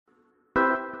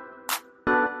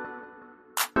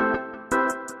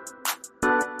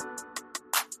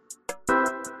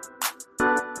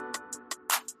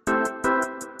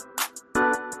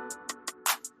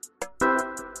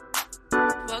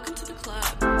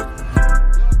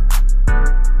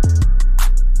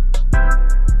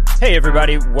Hey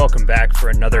everybody, welcome back for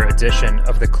another edition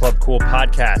of the Club Cool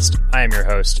podcast. I am your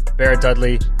host, Barrett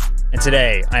Dudley, and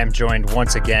today I am joined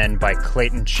once again by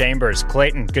Clayton Chambers.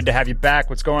 Clayton, good to have you back.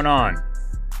 What's going on?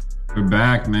 We're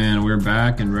back, man. We're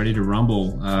back and ready to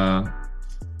rumble.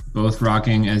 Both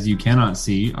rocking, as you cannot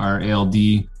see, our ALD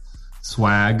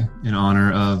swag in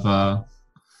honor of a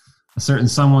certain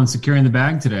someone securing the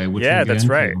bag today. Which yeah, we'll that's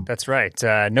right. That's right.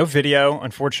 No video,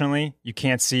 unfortunately. You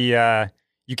can't see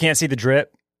the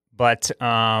drip. But we're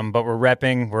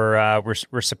repping.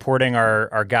 We're supporting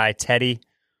our guy Teddy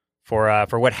for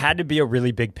what had to be a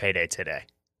really big payday today.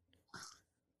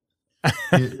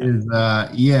 It is,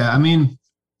 yeah. I mean,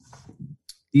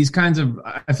 these kinds of,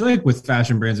 I feel like with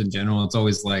fashion brands in general, it's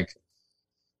always like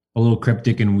a little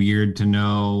cryptic and weird to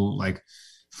know like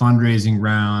fundraising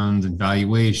rounds and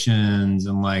valuations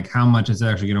and like how much it's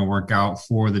actually going to work out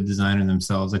for the designer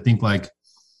themselves. I think like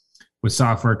with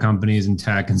software companies and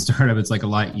tech and startup, it's like a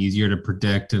lot easier to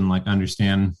predict and like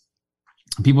understand.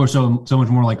 People are so much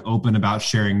more like open about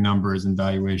sharing numbers and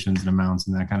valuations and amounts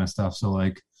and that kind of stuff. So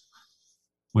like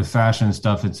with fashion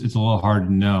stuff, it's a little hard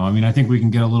to know. I mean, I think we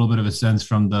can get a little bit of a sense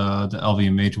from the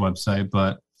LVMH website,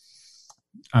 but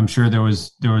I'm sure there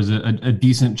was a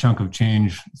decent chunk of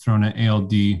change thrown at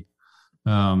ALD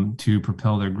to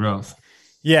propel their growth.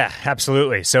 Yeah,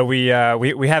 absolutely. So we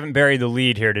haven't buried the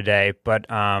lead here today, but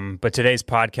today's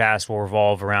podcast will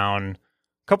revolve around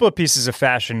a couple of pieces of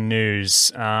fashion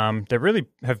news that really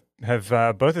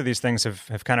have both of these things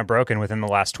have kind of broken within the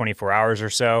last 24 hours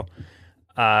or so.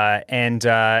 And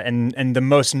the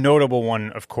most notable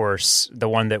one, of course, the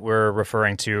one that we're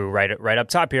referring to right up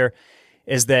top here,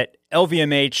 is that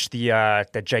LVMH,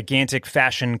 the gigantic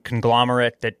fashion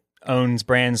conglomerate that owns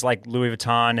brands like Louis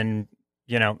Vuitton and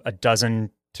a dozen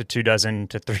to 2 dozen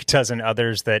to 3 dozen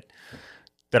others that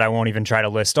I won't even try to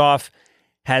list off,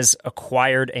 has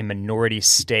acquired a minority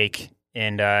stake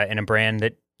in a brand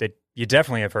that you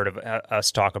definitely have heard of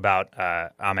us talk about,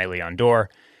 Aimé Leon Dore,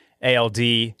 ALD,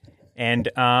 and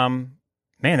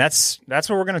man, that's what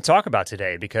we're going to talk about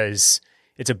today because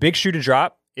it's a big shoe to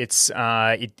drop. It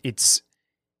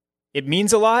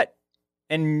means a lot,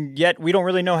 and yet we don't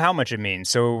really know how much it means.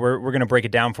 So we're going to break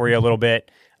it down for you a little bit.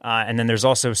 And then there's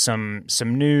also some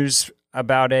news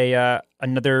about we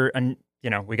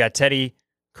got Teddy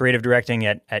creative directing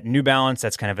at New Balance.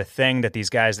 That's kind of a thing that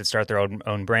these guys that start their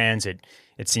own brands, it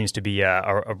seems to be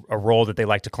a role that they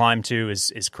like to climb to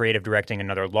is creative directing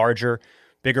another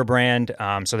bigger brand.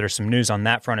 So there's some news on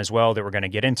that front as well that we're going to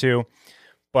get into.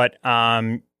 But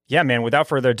yeah, man, without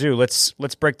further ado, let's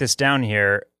break this down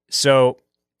here. So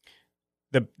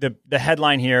the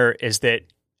headline here is that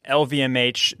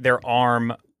LVMH, their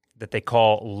arm that they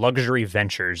call Luxury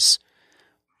Ventures,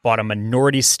 bought a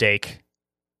minority stake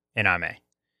in Aimé.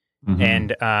 Mm-hmm.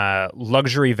 And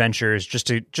Luxury Ventures, just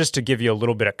to give you a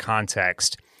little bit of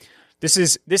context, this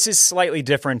is slightly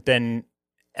different than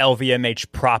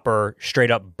LVMH proper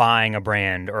straight up buying a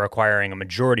brand or acquiring a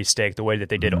majority stake the way that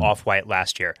they did Off-White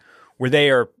last year, where they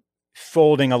are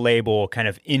folding a label kind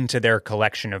of into their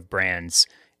collection of brands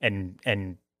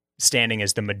and standing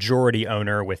as the majority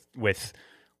owner with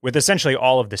essentially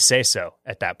all of the say-so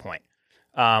at that point.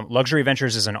 Luxury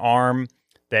Ventures is an arm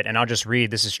that, and I'll just read,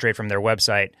 this is straight from their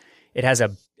website. It has a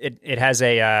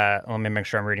let me make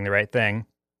sure I'm reading the right thing.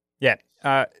 Yeah.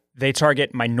 They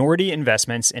target minority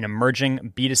investments in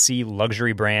emerging B2C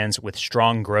luxury brands with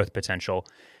strong growth potential,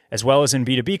 as well as in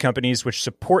B2B companies which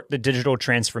support the digital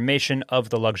transformation of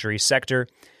the luxury sector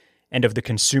and of the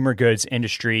consumer goods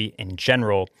industry in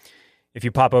general. If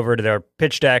you pop over to their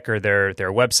pitch deck or their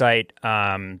website,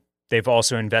 they've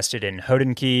also invested in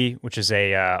Hodinkey, which is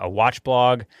a watch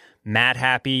blog, Mad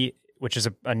Happy, which is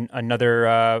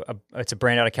another it's a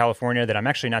brand out of California that I'm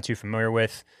actually not too familiar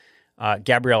with,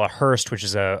 Gabriella Hearst, which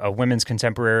is a women's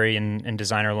contemporary and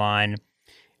designer line,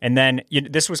 and then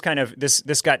this was kind of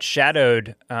this got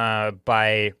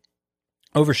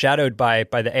overshadowed by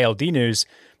the ALD news,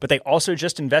 but they also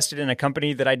just invested in a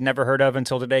company that I'd never heard of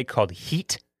until today called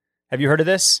Heat. Have you heard of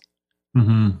this?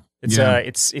 Mm-hmm.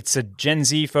 It's a Gen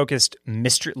Z focused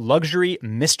luxury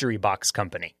mystery box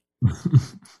company.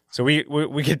 So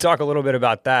we could talk a little bit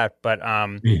about that, but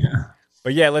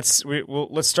yeah, let's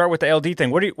start with the LD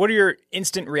thing. What are your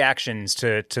instant reactions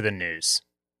to the news?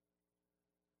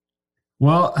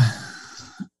 Well,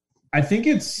 I think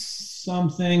it's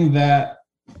something that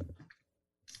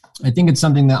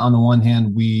on the one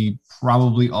hand we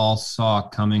probably all saw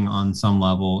coming on some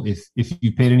level. If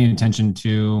you paid any attention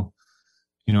to,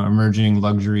 emerging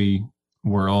luxury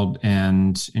world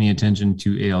and any attention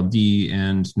to ALD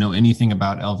and know anything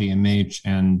about LVMH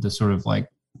and the sort of like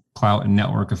clout and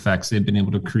network effects they've been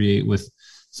able to create with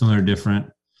some of their different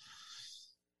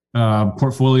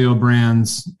portfolio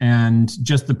brands, and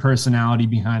just the personality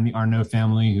behind the Arnault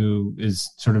family, who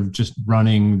is sort of just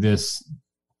running this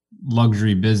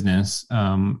luxury business.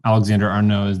 Alexander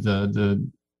Arnault is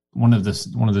the one of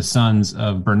the sons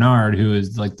of Bernard, who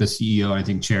is like the CEO, I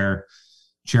think,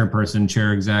 chairperson,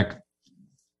 chair exec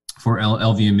for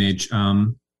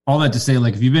LVMH. All that to say,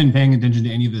 like, if you've been paying attention to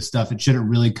any of this stuff, it shouldn't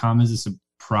really come as a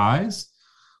surprise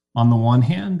on the one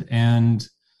hand. And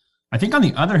I think on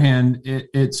the other hand,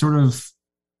 it sort of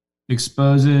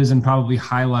exposes and probably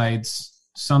highlights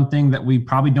something that we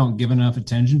probably don't give enough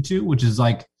attention to, which is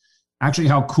like actually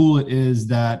how cool it is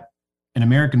that an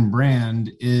American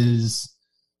brand is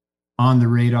on the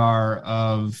radar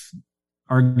of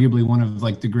arguably one of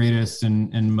like the greatest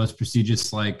and most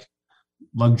prestigious like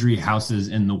luxury houses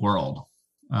in the world.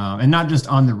 And not just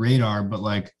on the radar, but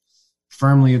like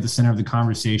firmly at the center of the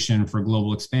conversation for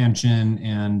global expansion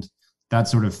and that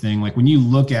sort of thing. Like when you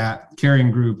look at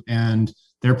Kering Group and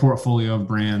their portfolio of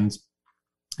brands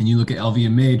and you look at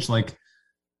LVMH, like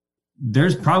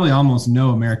there's probably almost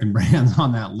no American brands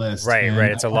on that list. Right. And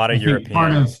right. It's a lot of European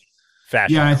part of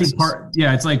fashion. Yeah. houses. I think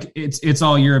it's like, it's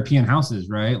all European houses,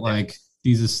 right? Like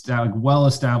these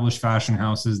well-established fashion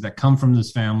houses that come from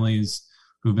those families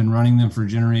who've been running them for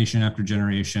generation after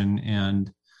generation.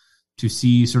 And to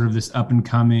see sort of this up and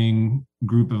coming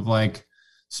group of like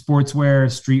sportswear,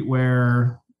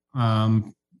 streetwear,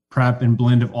 prep and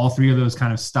blend of all three of those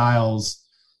kind of styles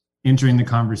entering the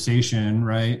conversation,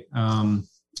 right?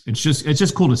 It's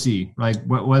just cool to see, like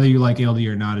whether you like ALD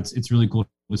or not, it's really cool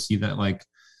to see that like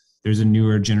there's a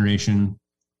newer generation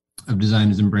of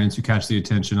designers and brands who catch the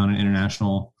attention on an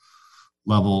international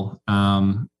level.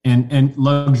 And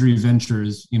luxury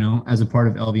ventures, you know, as a part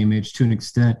of LVMH to an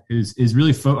extent is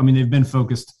really, they've been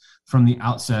focused from the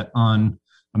outset on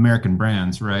American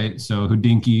brands, right? So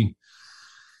Hodinkee,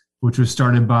 which was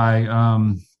started by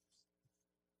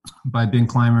Ben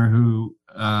Clymer, who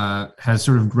has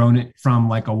sort of grown it from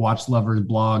like a watch lovers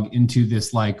blog into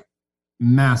this like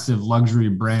massive luxury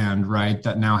brand, right?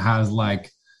 That now has like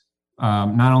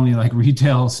not only like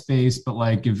retail space, but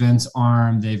like events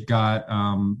arm. They've got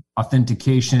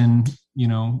authentication, you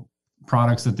know,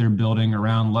 products that they're building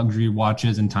around luxury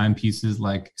watches and timepieces,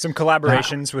 like some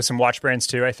collaborations with some watch brands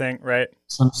too, I think, right?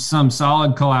 Some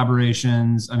solid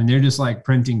collaborations. I mean, they're just like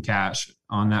printing cash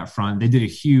on that front. They did a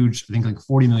huge, I think like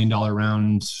 $40 million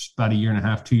round about a year and a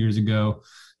half, 2 years ago.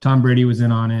 Tom Brady was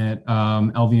in on it.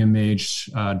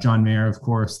 LVMH, John Mayer, of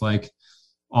course, like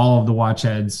all of the watch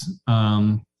heads.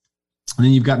 And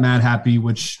then you've got Mad Happy,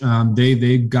 which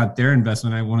they got their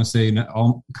investment, I want to say,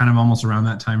 kind of almost around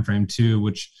that time frame too,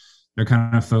 which they're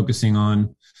kind of focusing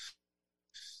on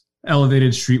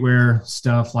elevated streetwear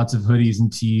stuff, lots of hoodies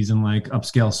and tees and like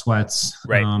upscale sweats.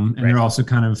 Right. They're also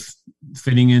kind of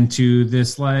fitting into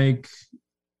this like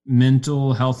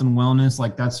mental health and wellness,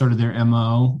 like that's sort of their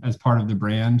MO as part of the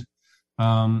brand.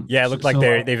 It looked like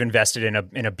they've invested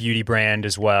in a beauty brand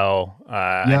as well.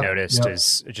 I noticed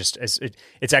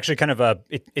it's actually kind of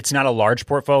it's not a large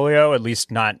portfolio, at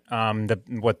least not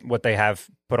what they have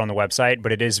put on the website,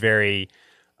 but it is very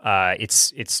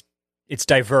it's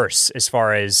diverse as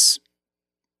far as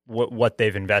what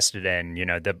they've invested in. You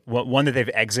know, the one that they've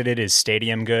exited is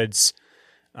Stadium Goods.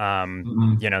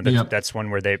 That's one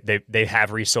where they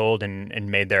have resold and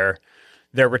made their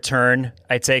return,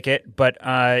 I take it. But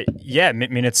I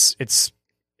mean, it's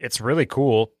really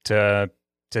cool to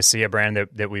see a brand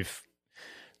that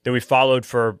we've followed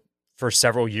for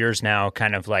several years now,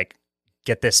 kind of like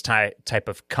get this type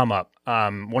of come up.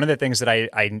 One of the things that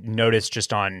I noticed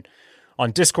just on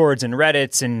Discords and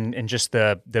Reddits and just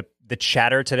the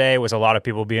chatter today was a lot of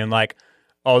people being like,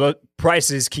 "Oh, the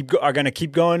prices are going to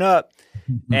keep going up,"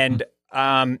 and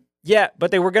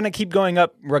but they were going to keep going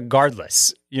up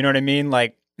regardless. You know what I mean?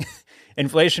 Like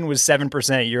inflation was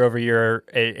 7% year over year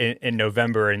in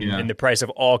November, and the price of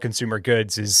all consumer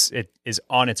goods is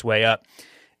on its way up.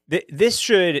 This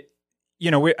should,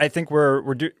 I think we're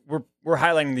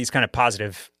highlighting these kind of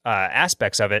positive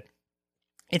aspects of it.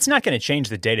 It's not going to change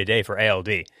the day to day for ALD,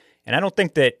 and I don't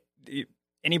think that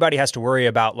anybody has to worry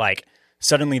about like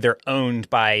suddenly they're owned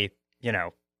by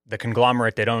the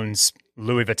conglomerate that owns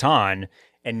Louis Vuitton.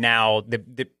 And now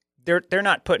they're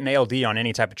not putting ALD on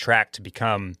any type of track to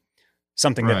become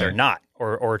something that they're not,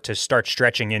 or to start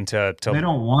stretching into. They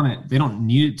don't want it. They don't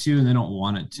need it to, and they don't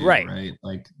want it to. Right.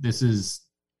 Like this is,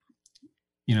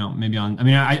 maybe on. I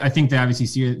mean, I think they obviously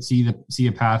see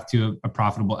a path to a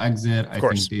profitable exit. I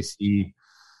think they see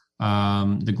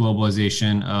the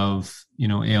globalization of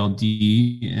ALD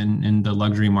in the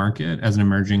luxury market as an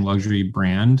emerging luxury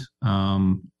brand.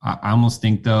 I almost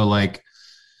think though, like,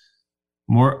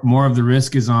 more of the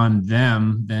risk is on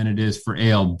them than it is for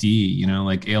ALD. You know,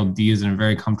 like ALD is in a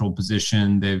very comfortable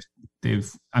position.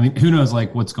 They've I mean, who knows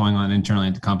like what's going on internally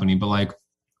at the company, but like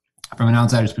from an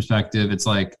outsider's perspective, it's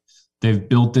like they've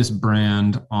built this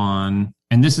brand on,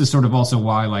 and this is sort of also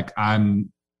why like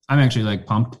I'm actually like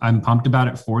pumped. I'm pumped about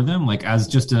it for them. Like as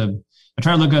just I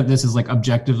try to look at this as like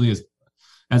objectively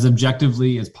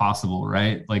as possible,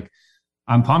 right? Like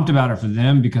I'm pumped about it for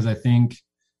them because I think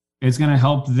it's going to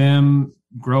help them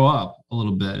grow up a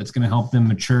little bit. It's going to help them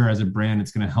mature as a brand.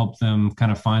 It's going to help them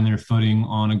kind of find their footing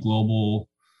on a global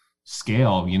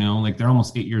scale. You know, like they're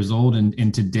almost 8 years old,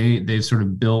 and to date they've sort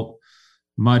of built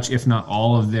much, if not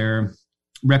all, of their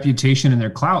reputation and their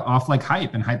clout off like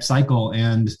hype and hype cycle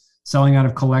and selling out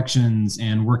of collections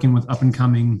and working with up and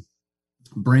coming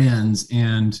brands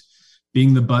and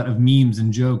being the butt of memes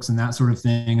and jokes and that sort of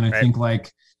thing. And I think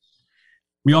like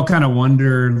we all kind of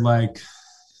wonder, like,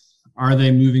 are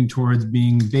they moving towards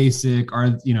being basic?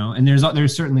 And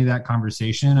there's certainly that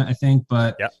conversation, I think.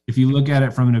 But if you look at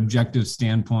it from an objective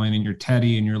standpoint and you're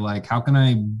Teddy and you're like, how can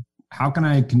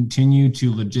I continue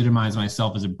to legitimize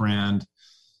myself as a brand?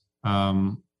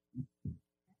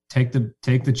 Take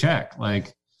the check,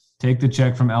 like take the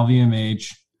check from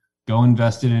LVMH, go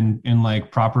invest it in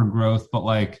like proper growth, but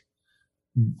like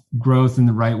growth in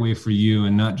the right way for you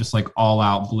and not just like all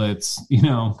out blitz,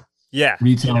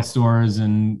 retail stores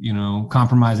and,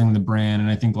 compromising the brand.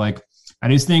 And I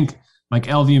just think like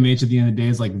LVMH at the end of the day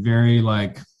is like very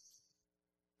like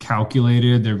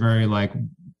calculated. They're very like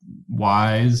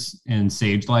wise and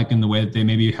sage like in the way that they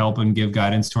maybe help and give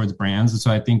guidance towards brands. And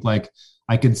so I think like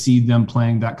I could see them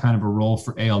playing that kind of a role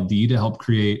for ALD to help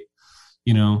create,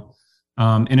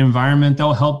 an environment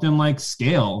that'll help them like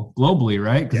scale globally,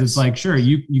 right? Because it's like, sure,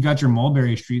 you got your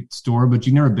Mulberry Street store, but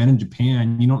you've never been in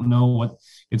Japan. You don't know what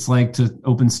it's like to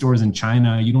open stores in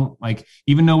China. You don't like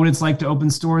even know what it's like to open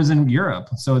stores in Europe.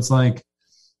 So it's like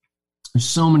there's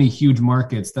so many huge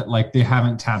markets that like they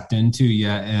haven't tapped into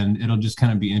yet, and it'll just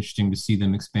kind of be interesting to see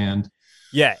them expand.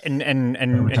 Yeah, and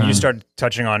you started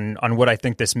touching on what I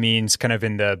think this means kind of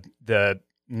in the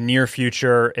near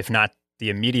future, if not the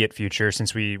immediate future,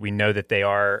 since we know that they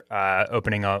are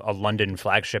opening a London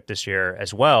flagship this year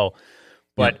as well.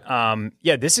 But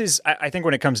this is, I think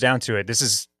when it comes down to it, this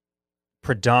is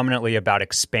predominantly about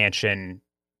expansion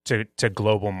to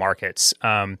global markets.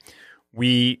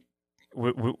 We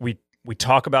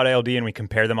talk about ALD and we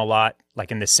compare them a lot,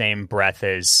 like in the same breath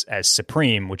as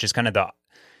Supreme, which is kind of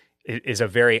is a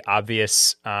very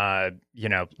obvious,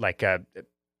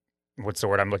 what's the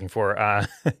word I'm looking for?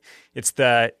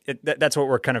 That's what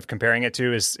we're kind of comparing it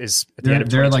to is at the end of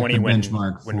 2020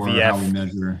 like when VF, how we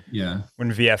measure.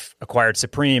 When VF acquired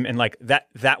Supreme, and like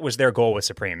that was their goal with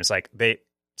Supreme. It's like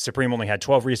Supreme only had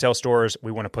 12 retail stores.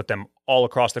 We want to put them all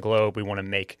across the globe. We want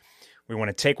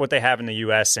to take what they have in the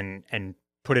US and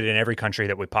put it in every country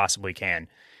that we possibly can.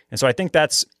 And so I think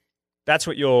that's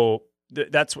what you'll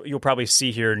probably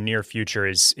see here near future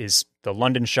is the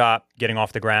London shop getting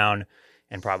off the ground,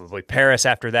 and probably Paris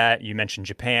after that. You mentioned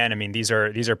Japan. I mean, these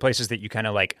are places that you kind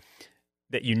of like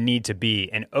that you need to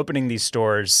be. And opening these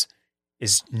stores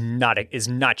is not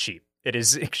cheap. It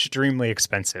is extremely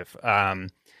expensive.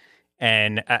 Props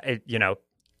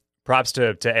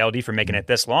to ALD for making it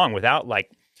this long without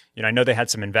I know they had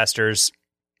some investors.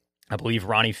 I believe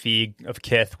Ronnie Feig of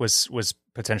Kith was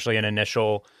potentially an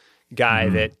initial guy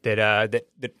that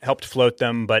helped float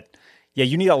them. But yeah,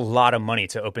 you need a lot of money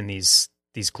to open these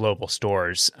global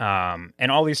stores.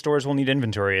 And all these stores will need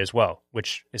inventory as well,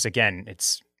 which is, again,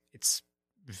 it's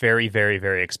very, very,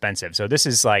 very expensive. So this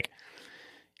is like,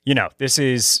 this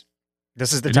is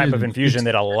the type of infusion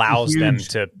that allows them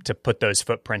to put those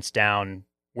footprints down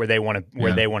where they want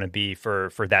to be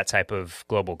for that type of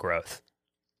global growth.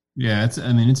 Yeah, it's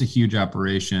a huge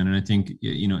operation, and I think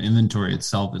inventory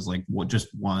itself is like just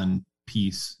one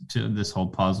piece to this whole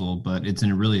puzzle, but it's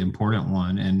a really important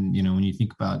one. And when you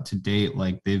think about to date,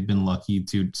 like they've been lucky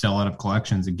to sell out of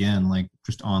collections again, like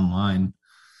just online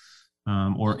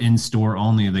or in store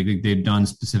only. Like they've done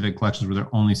specific collections where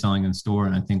they're only selling in store,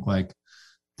 and I think like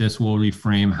this will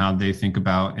reframe how they think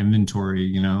about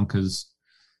inventory. Because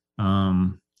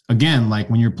again, like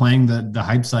when you're playing the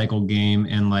hype cycle game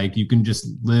and like you can just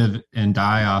live and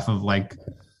die off of like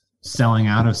selling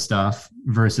out of stuff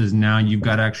versus now you've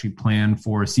got to actually plan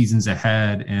for seasons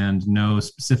ahead and know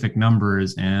specific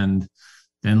numbers, and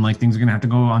then like things are gonna have to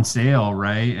go on sale,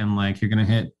 right? And like you're gonna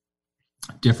hit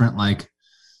different like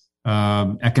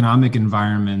economic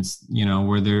environments,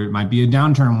 where there might be a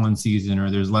downturn one season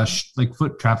or there's less like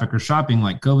foot traffic or shopping.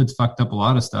 Like COVID's fucked up a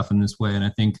lot of stuff in this way, and I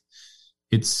think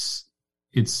it's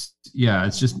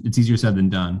easier said than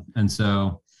done. And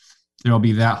so there'll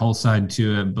be that whole side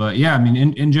to it. But yeah, I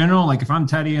mean, in general, like if I'm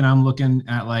Teddy and I'm looking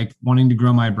at like wanting to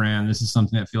grow my brand, this is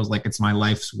something that feels like it's my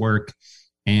life's work.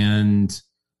 And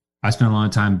I spent a lot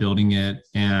of time building it.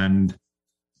 And,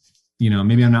 you know,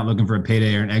 maybe I'm not looking for a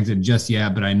payday or an exit just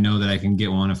yet, but I know that I can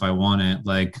get one if I want it.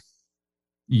 Like,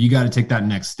 you got to take that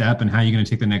next step. And how are you going to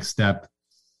take the next step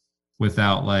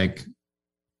without like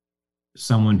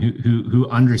someone who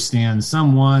understands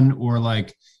someone, or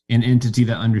like an entity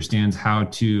that understands how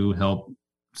to help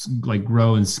like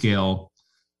grow and scale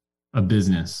a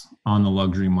business on the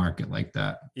luxury market like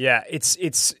that? Yeah,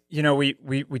 it's you know, we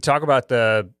talk about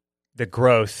the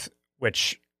growth,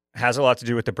 which has a lot to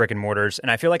do with the brick and mortars, and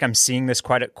I feel like I'm seeing this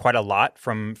quite a lot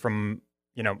from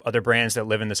you know, other brands that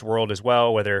live in this world as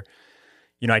well. Whether,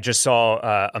 you know, I just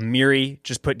saw Amiri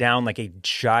just put down like a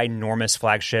ginormous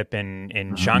flagship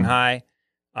in Shanghai.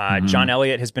 John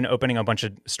Elliott has been opening a bunch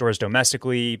of stores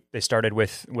domestically. They started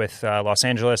with Los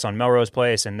Angeles on Melrose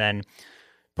Place, and then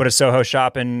put a Soho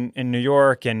shop in New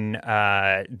York, and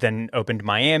then opened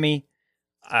Miami.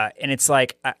 And it's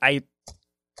like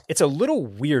it's a little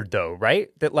weird though, right?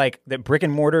 That brick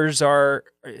and mortars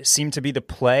seem to be the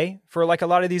play for like a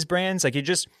lot of these brands. Like, I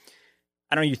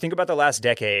don't know, you think about the last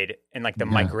decade and like the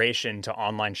migration to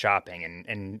online shopping,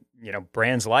 and you know,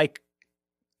 brands like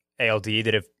ALD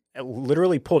that have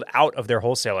literally pulled out of their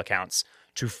wholesale accounts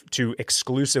to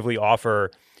exclusively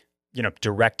offer, you know,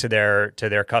 direct to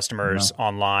their customers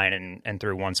online and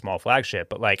through one small flagship.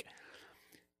 But like,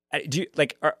 do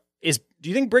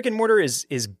you think brick and mortar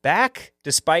is back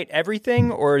despite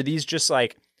everything, or are these just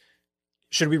like,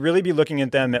 should we really be looking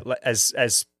at them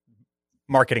as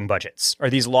marketing budgets? Are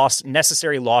these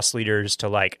necessary loss leaders to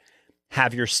like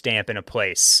have your stamp in a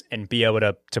place and be able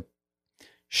to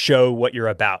show what you're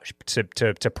about,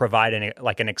 to provide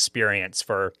an experience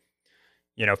for,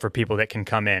 you know, for people that can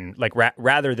come in, like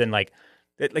rather than like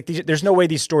there's no way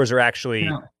these stores are actually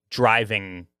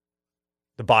driving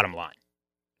the bottom line.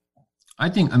 I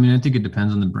think it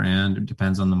depends on the brand. It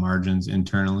depends on the margins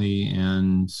internally.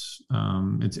 And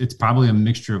it's probably a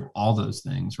mixture of all those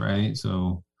things, right?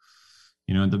 So,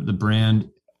 you know, the brand,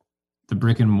 the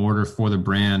brick and mortar for the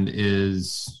brand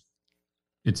it's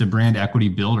a brand equity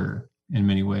builder in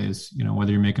many ways, you know,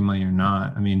 whether you're making money or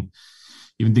not. I mean,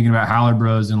 even thinking about Howler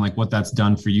Bros and like what that's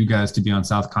done for you guys to be on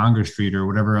South Congress Street or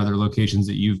whatever other locations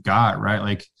that you've got, right?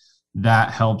 Like,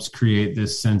 that helps create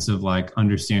this sense of like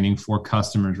understanding for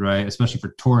customers, right? Especially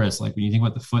for tourists. Like, when you think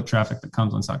about the foot traffic that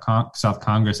comes on South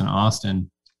Congress in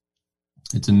Austin,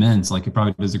 it's immense. Like, it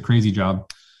probably does a crazy job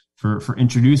for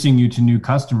introducing you to new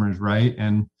customers, right?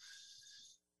 And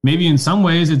maybe in some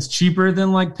ways it's cheaper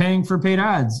than like paying for paid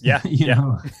ads, you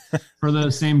know, for the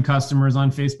same customers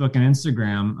on Facebook and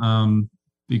Instagram.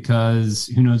 Because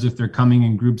who knows if they're coming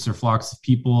in groups or flocks of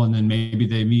people, and then maybe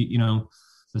they meet, you know,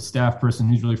 the staff person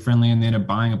who's really friendly, and they end up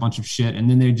buying a bunch of shit, and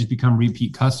then they just become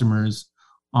repeat customers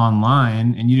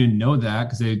online, and you didn't know that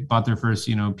because they bought their first,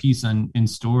 you know, piece in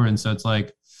store. And so it's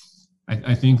like,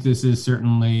 I think this is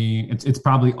certainly, it's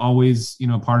probably always, you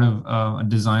know, part of a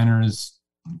designer's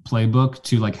playbook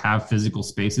to like have physical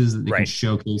spaces that they can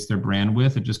showcase their brand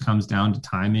with. It just comes down to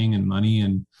timing and money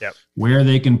and where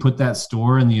they can put that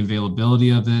store and the availability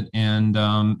of it. And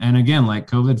again, like,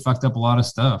 COVID fucked up a lot of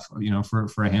stuff, you know, for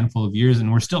a handful of years.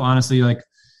 And we're still honestly like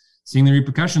seeing the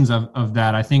repercussions of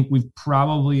that. I think we've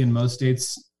probably in most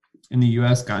states in the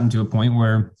US gotten to a point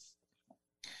where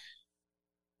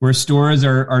stores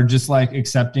are just like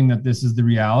accepting that this is the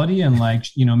reality. And like,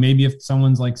 you know, maybe if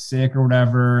someone's like sick or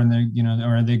whatever, and they, you know,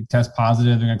 or they test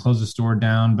positive, they're going to close the store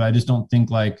down. But I just don't think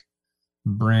like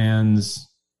brands,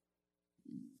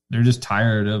 they're just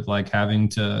tired of like having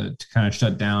to kind of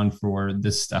shut down for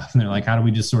this stuff. And they're like, how do we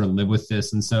just sort of live with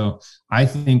this? And so I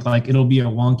think like it'll be a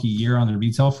wonky year on the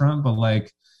retail front, but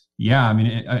like, yeah, I mean,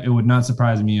 it would not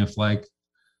surprise me if like,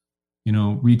 you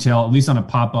know, retail, at least on a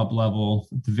pop-up level,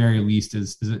 at the very least,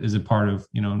 is a part of,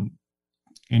 you know,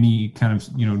 any kind of,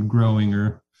 you know, growing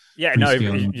or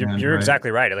you're exactly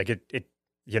right. Like it,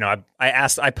 you know,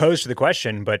 I posed the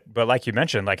question, but like you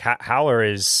mentioned, like Howler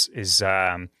is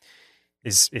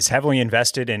heavily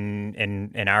invested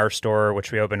in our store,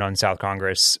 which we opened on South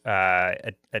Congress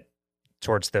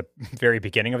towards the very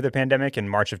beginning of the pandemic in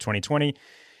March of 2020.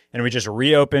 And we just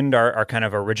reopened our kind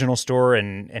of original store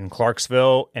in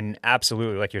Clarksville. And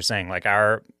absolutely, like you're saying, like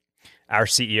our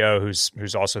CEO,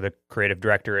 who's also the creative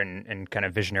director and kind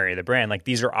of visionary of the brand, like,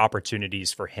 these are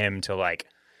opportunities for him to like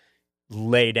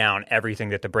lay down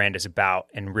everything that the brand is about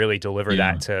and really deliver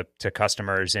that to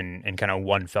customers in kind of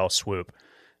one fell swoop.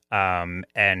 And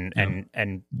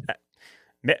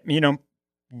you know,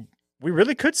 we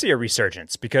really could see a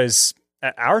resurgence, because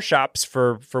our shops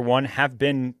for one have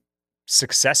been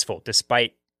successful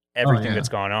despite everything that's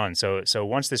gone on. So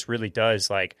once this really does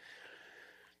like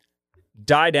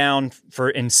die down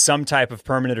in some type of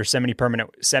permanent or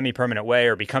semi-permanent way,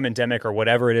 or become endemic, or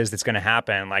whatever it is that's going to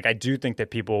happen, like I do think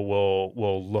that people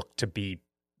will look to be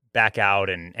back out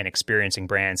and experiencing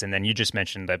brands. And then you just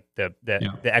mentioned the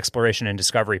exploration and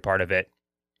discovery part of it,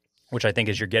 which I think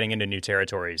is you're getting into new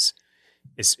territories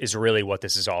is really what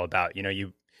this is all about. You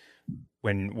know,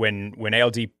 when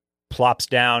ALD plops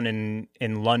down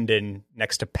in London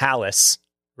next to Palace,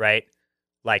 right?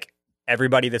 Like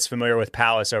everybody that's familiar with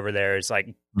Palace over there is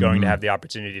like going to have the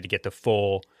opportunity to get the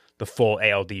full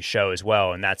ALD show as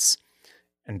well. And that's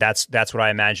what I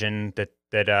imagine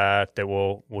that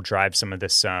will drive some of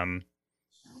this,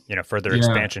 further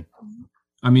expansion.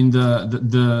 I mean,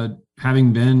 the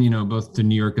having been, both to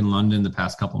New York and London the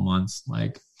past couple months,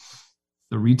 like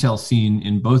the retail scene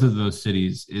in both of those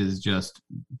cities is just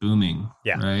booming.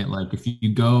 Yeah. Right. Like if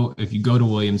you go to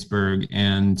Williamsburg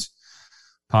and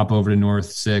pop over to North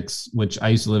 6, which I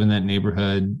used to live in that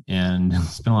neighborhood and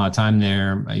spend a lot of time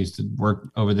there. I used to work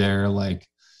over there. Like,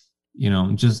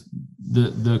 just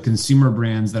the consumer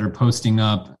brands that are posting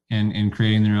up and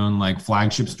creating their own like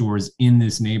flagship stores in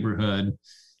this neighborhood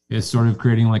is sort of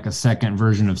creating like a second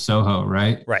version of Soho,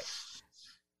 right? Right.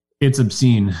 It's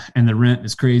obscene, and the rent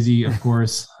is crazy, of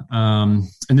course. And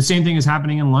the same thing is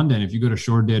happening in London. If you go to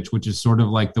Shoreditch, which is sort of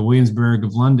like the Williamsburg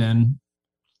of London,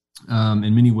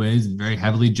 in many ways, very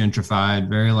heavily gentrified,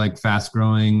 very like fast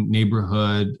growing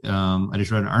neighborhood. I just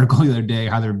read an article the other day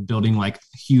how they're building like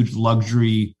huge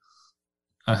luxury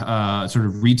sort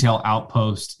of retail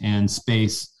outpost and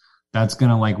space that's going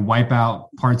to like wipe out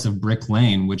parts of Brick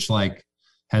Lane, which like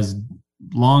has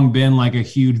long been like a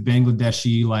huge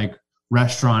Bangladeshi like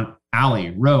restaurant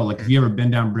alley row. Like if you ever been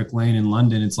down Brick Lane in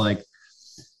London, it's like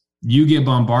you get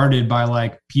bombarded by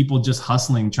like people just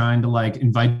hustling, trying to like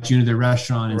invite you into their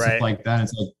restaurant and stuff like that.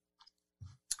 It's like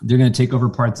they're going to take over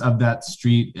parts of that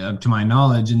street, to my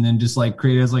knowledge, and then just like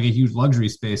create it as like a huge luxury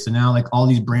space. So now like all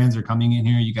these brands are coming in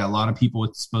here. You got a lot of people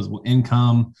with disposable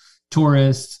income,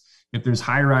 tourists. If there's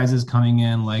high rises coming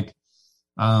in, like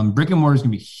brick and mortar is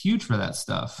going to be huge for that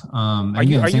stuff. Are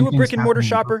you a brick and mortar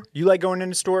shopper? You like going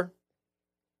into store?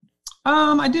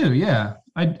 I do. Yeah,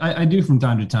 I do from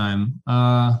time to time.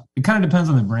 It kind of depends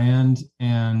on the brand,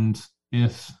 and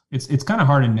if it's kind of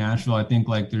hard in Nashville. I think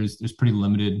like there's pretty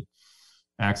limited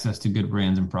access to good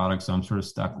brands and products, so I'm sort of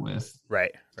stuck with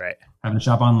right having to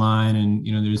shop online.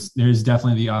 And there's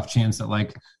definitely the off chance that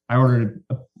like I ordered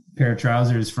a pair of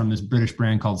trousers from this British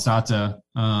brand called Sata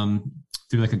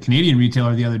through like a Canadian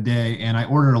retailer the other day, and I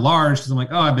ordered a large because I'm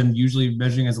like, I've been usually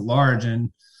measuring as a large,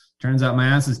 and turns out my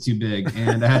ass is too big,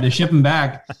 and I had to ship them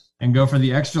back and go for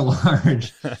the extra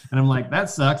large. And I'm like, that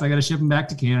sucks. I got to ship them back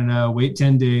to Canada, wait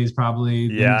 10 days probably.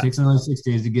 Yeah. It takes another 6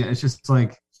 days to get. It's just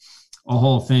like a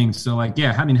whole thing. So like,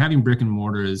 yeah, having brick and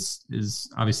mortar is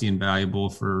obviously invaluable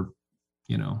for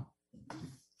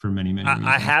many reasons.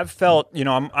 I have felt,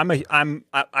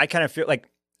 I kind of feel like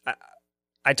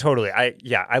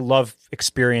I love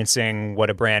experiencing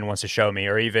what a brand wants to show me,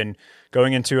 or even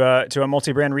going into a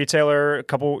multi-brand retailer. A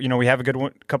couple, we have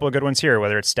couple of good ones here,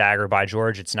 whether it's Stag or By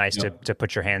George. It's nice to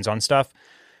put your hands on stuff.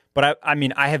 But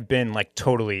I have been like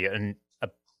totally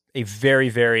a very,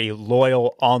 very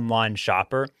loyal online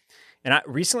shopper. And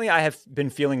recently I have been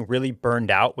feeling really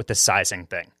burned out with the sizing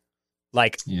thing.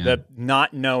 Like the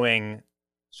not knowing.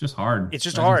 It's just hard. It's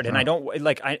just hard. And I don't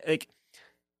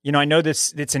I know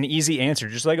this. It's an easy answer,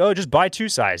 just like, just buy 2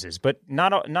 sizes. But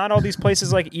not all these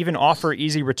places like even offer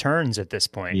easy returns at this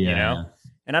point.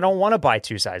 And I don't want to buy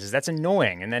 2 sizes. That's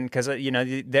annoying. And then because they're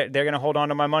going to hold on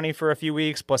to my money for a few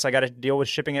weeks. Plus, I got to deal with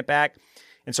shipping it back.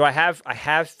 And so I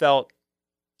have felt,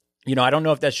 I don't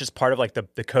know if that's just part of like the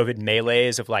COVID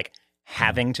melees of like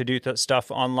having to do stuff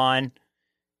online.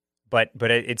 But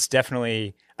it's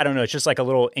definitely, I don't know. It's just like a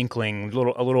little inkling,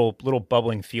 a little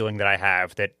bubbling feeling that I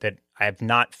have that I have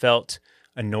not felt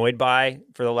annoyed by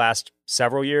for the last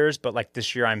several years. But like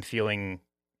this year, I'm feeling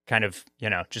kind of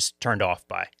just turned off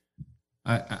by.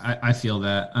 I feel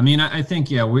that. I mean, I think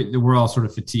we're all sort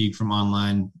of fatigued from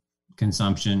online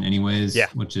consumption, anyways. Yeah.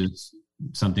 Which is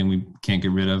something we can't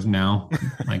get rid of now.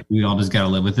 Like we all just got to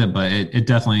live with it. But it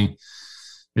definitely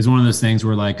is one of those things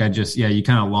where like you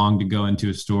kind of long to go into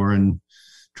a store and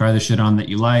try the shit on that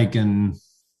you like, and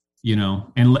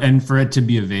and for it to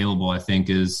be available, I think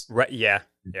is right. The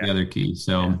other key.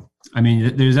 So I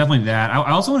mean, there's definitely that.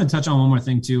 I also want to touch on one more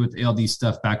thing too with ALD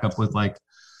stuff, back up with like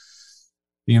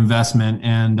the investment.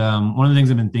 And one of the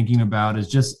things I've been thinking about is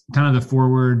just kind of the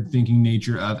forward thinking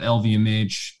nature of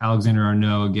LVMH. Alexander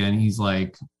Arnault, again, he's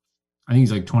like I think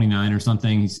he's like 29 or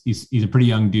something. He's a pretty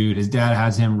young dude. His dad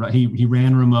has him. He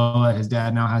ran Rimowa. His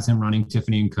dad now has him running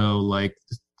Tiffany & Co. Like,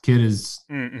 this kid is,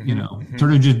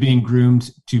 sort of just being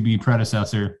groomed to be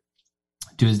predecessor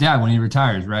to his dad when he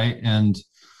retires, right? And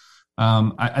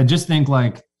I just think,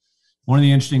 like, one of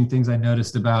the interesting things I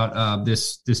noticed about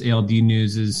this ALD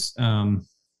news is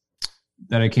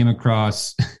that I came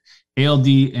across. ALD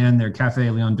and their Cafe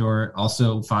Leon Dore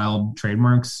also filed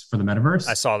trademarks for the metaverse.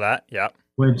 I saw that. Yeah.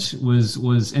 Which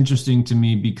was interesting to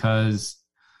me because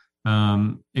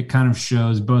it kind of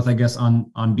shows both, I guess,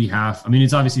 on behalf. I mean,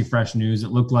 it's obviously fresh news.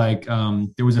 It looked like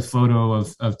there was a photo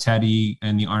of Teddy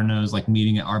and the Arnauds like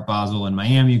meeting at Art Basel in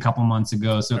Miami a couple months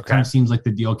ago. So it kind of seems like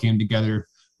the deal came together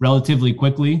relatively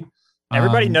quickly.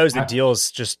 Everybody knows that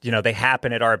deals just, they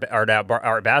happen at Art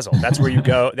Basel. That's where you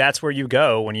go. That's where you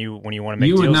go when you want to make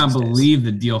deals. You would not believe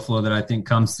the deal flow that I think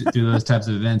comes through those types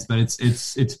of events, but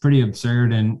it's pretty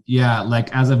absurd. And yeah,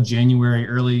 like as of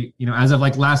January, as of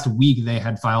like last week, they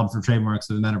had filed for trademarks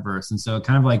of the metaverse. And so it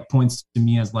kind of like points to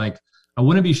me as like, I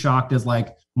wouldn't be shocked as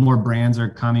like more brands are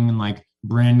coming and like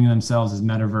branding themselves as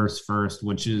metaverse first,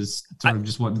 which is sort of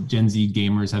just what Gen Z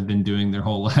gamers have been doing their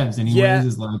whole lives anyways. Yeah,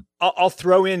 is like, I'll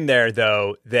throw in there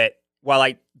though that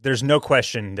while there's no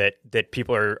question that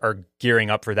people are gearing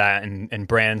up for that, and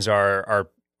brands are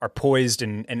poised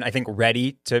and I think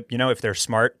ready to, if they're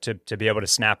smart to be able to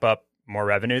snap up more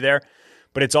revenue there.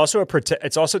 But it's also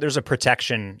there's a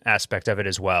protection aspect of it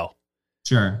as well.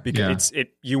 Sure. Because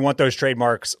you want those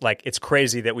trademarks. Like, it's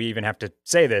crazy that we even have to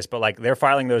say this, but like they're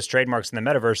filing those trademarks in the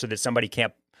metaverse so that somebody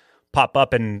can't pop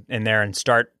up in there and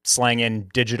start slanging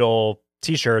digital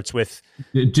T-shirts with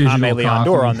Cafe Leon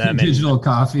Dore on them. Digital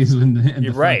coffees.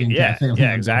 Right. Yeah.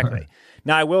 Yeah, exactly.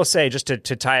 Now, I will say, just to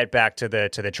tie it back to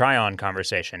the Tryon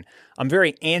conversation, I'm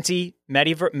very anti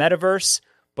metaverse.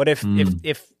 But if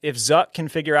Zuck can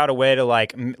figure out a way to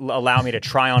like allow me to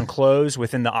try on clothes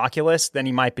within the Oculus, then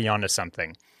he might be onto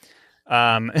something.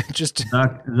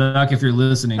 Zuck, if you're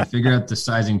listening, figure out the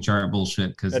sizing chart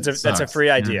bullshit, because that's a free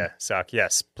idea, Zuck.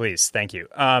 Yes, please, thank you.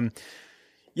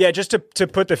 Just to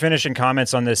put the finishing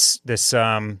comments on this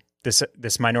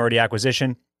minority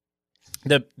acquisition.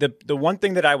 The one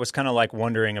thing that I was kind of like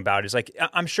wondering about is, like,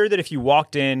 I'm sure that if you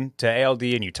walked in to ALD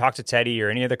and you talked to Teddy or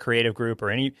any other creative group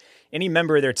or any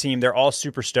member of their team, they're all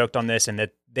super stoked on this, and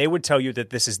that they would tell you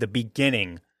that this is the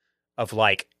beginning of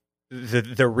like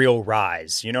the real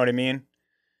rise. You know what I mean?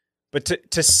 But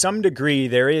to some degree,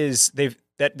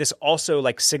 this also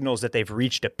like signals that they've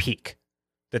reached a peak,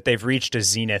 that they've reached a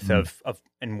zenith of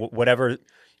and whatever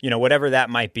that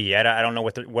might be. I don't know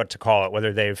what to call it,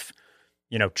 whether they've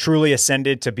truly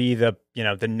ascended to be the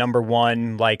number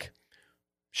one like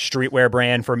streetwear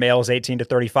brand for males 18 to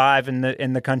 35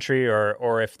 in the country,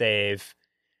 or if it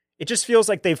just feels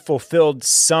like they've fulfilled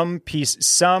some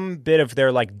bit of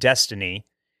their like destiny.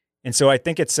 And so I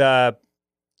think it's that's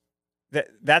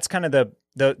kind of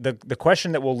the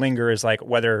question that will linger, is like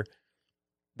whether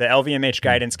the LVMH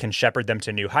guidance can shepherd them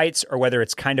to new heights, or whether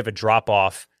it's kind of a drop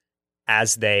off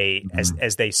as they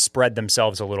spread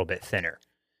themselves a little bit thinner.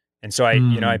 And so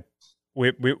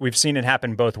we've seen it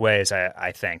happen both ways,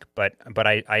 I think, but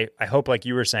I hope, like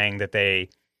you were saying, that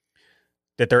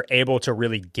they're able to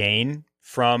really gain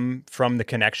from the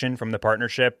connection, from the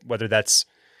partnership, whether that's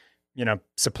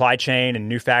supply chain and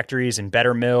new factories and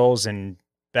better mills and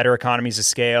better economies of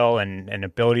scale and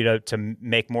ability to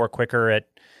make more quicker at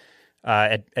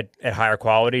higher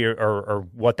quality or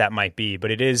what that might be. But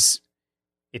it's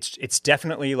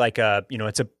definitely like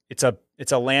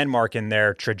it's a landmark in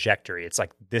their trajectory. It's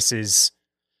like this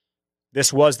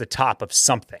was the top of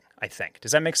something, I think.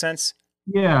 Does that make sense?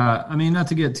 Yeah, I mean, not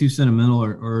to get too sentimental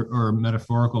or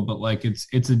metaphorical, but like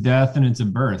it's a death and it's a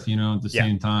birth, at the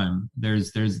same time.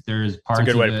 There's parts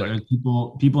of it.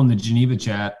 People in the Geneva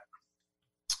chat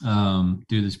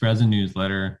do this present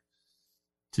newsletter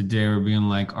today were being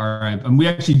like, all right, and we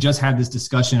actually just had this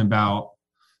discussion about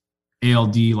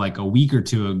ALD like a week or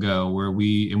two ago, where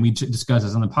we discussed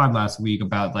this on the pod last week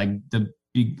about like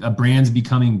brands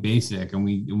becoming basic, and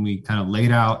we kind of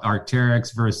laid out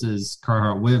Arc'teryx versus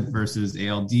Carhartt Whip versus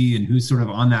ALD and who's sort of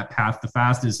on that path the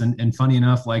fastest. And funny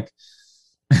enough, like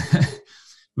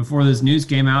before this news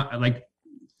came out, like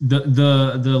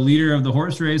the leader of the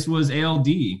horse race was ALD,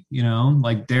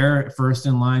 like they're first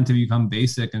in line to become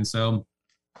basic. And so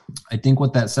I think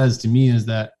what that says to me is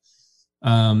that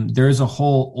there's a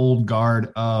whole old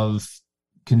guard of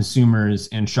consumers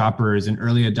and shoppers and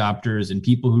early adopters and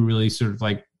people who really sort of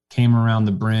like came around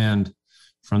the brand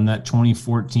from that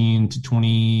 2014 to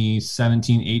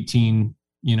 2017, 18,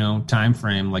 time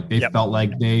frame. Like they felt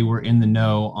like they were in the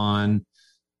know on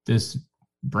this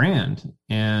brand.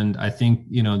 And I think,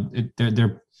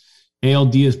 their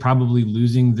ALD is probably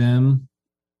losing them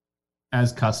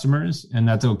as customers, and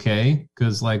that's okay,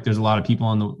 because like there's a lot of people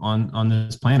on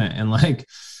this planet, and like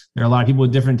there are a lot of people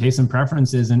with different tastes and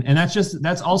preferences, and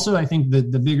that's also, I think,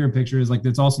 the bigger picture is like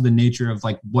that's also the nature of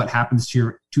like what happens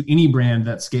to any brand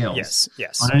that scales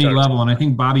yes on any level. And I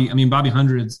think Bobby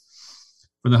Hundreds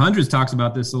for the Hundreds talks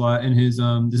about this a lot in his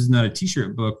This Is Not a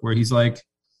T-Shirt book, where he's like,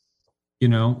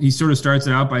 he sort of starts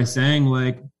it out by saying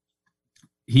like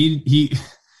he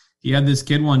had this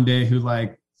kid one day who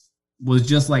like was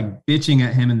just like bitching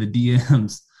at him in the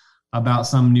DMs about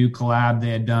some new collab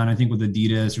they had done, I think with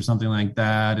Adidas or something like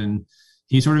that. And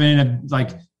he sort of ended up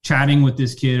like chatting with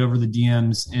this kid over the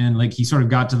DMs, and like he sort of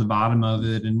got to the bottom of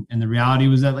it. And the reality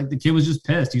was that like the kid was just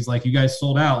pissed. He's like, you guys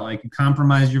sold out, like you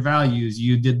compromised your values,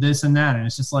 you did this and that. And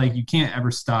it's just like, you can't ever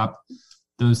stop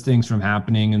those things from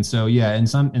happening. And so, yeah, in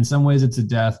some ways it's a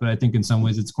death, but I think in some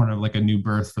ways it's kind of like a new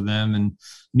birth for them, and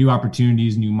new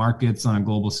opportunities, new markets on a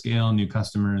global scale, new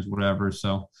customers, whatever.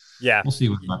 So yeah, we'll see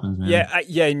what happens, man.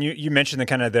 Yeah. And you mentioned the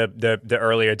kind of the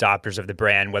early adopters of the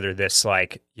brand, whether this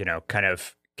like, kind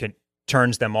of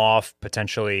turns them off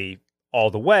potentially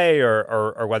all the way,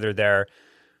 or whether they're,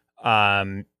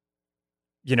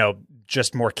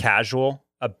 just more casual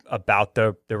about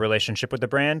the relationship with the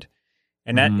brand.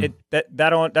 And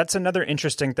that's another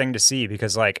interesting thing to see,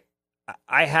 because like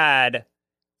I had,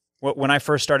 when I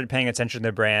first started paying attention to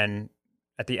the brand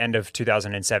at the end of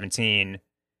 2017,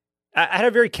 I had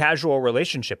a very casual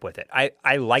relationship with it.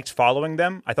 I liked following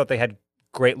them. I thought they had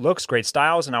great looks, great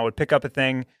styles, and I would pick up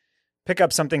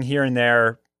something here and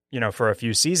there, for a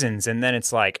few seasons. And then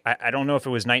it's like, I don't know if it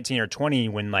was 19 or 20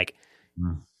 when like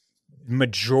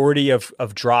majority of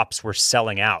drops were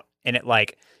selling out. And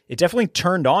it definitely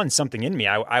turned on something in me.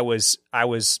 I was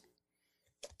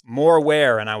more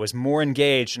aware, and I was more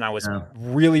engaged, and I was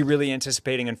really, really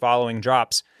anticipating and following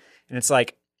drops. And it's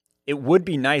like, it would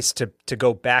be nice to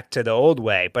go back to the old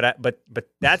way, but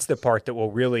that's the part that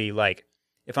will really, like,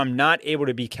 if I'm not able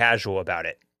to be casual about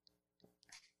it,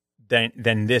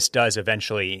 then this does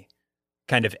eventually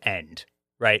kind of end,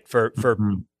 right? For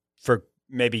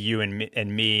maybe you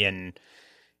and me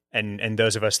and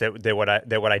those of us that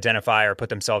would identify or put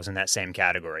themselves in that same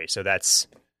category. So that's,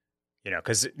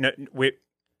 because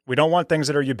we don't want things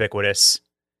that are ubiquitous.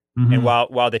 Mm-hmm. And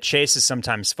while the chase is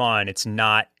sometimes fun, it's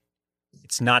not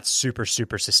super,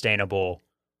 super sustainable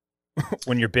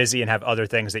when you're busy and have other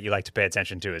things that you like to pay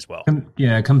attention to as well.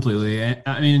 Yeah, completely.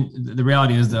 I mean, the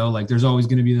reality is though, like there's always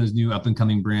going to be those new up and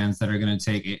coming brands that are going to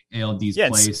take ALD's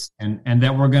place, and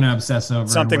that we're going to obsess over.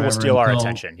 Something will steal our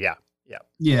attention. Yeah.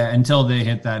 Yeah, until they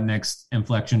hit that next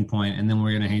inflection point, and then we're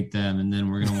going to hate them, and then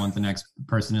we're going to want the next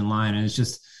person in line, and it's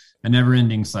just a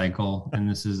never-ending cycle. And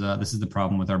this is the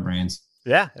problem with our brains.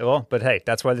 Yeah, well, but hey,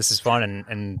 that's why this is fun,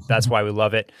 and that's why we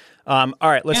love it. All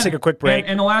right, let's take a quick break.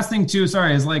 And the last thing too,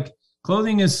 sorry, is like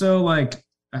clothing is so like,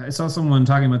 I saw someone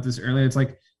talking about this earlier. It's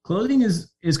like clothing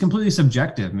is completely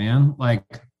subjective, man. Like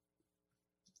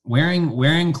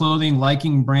wearing clothing,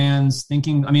 liking brands,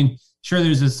 thinking. I mean, sure,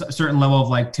 there's a certain level of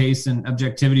like taste and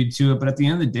objectivity to it, but at the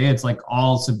end of the day, it's like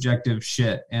all subjective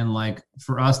shit. And like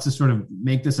for us to sort of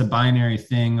make this a binary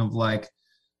thing of like,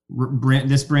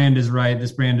 this brand is right,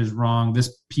 this brand is wrong,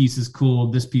 this piece is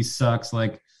cool, this piece sucks,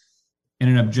 like in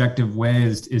an objective way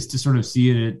is to sort of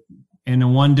see it in a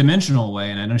one-dimensional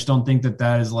way. And I just don't think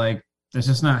that is like, that's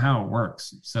just not how it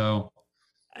works. So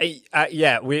we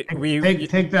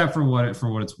take that for what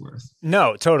it's worth.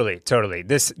 No, totally.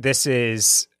 This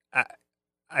is,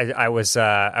 I was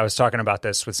talking about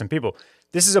this with some people.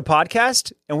 This is a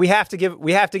podcast, and we have to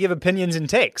give opinions and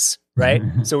takes, right?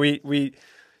 So we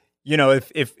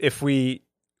if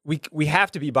we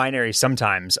have to be binary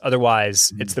sometimes.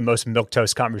 Otherwise, it's the most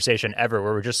milquetoast conversation ever,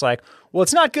 where we're just like, well,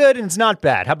 it's not good and it's not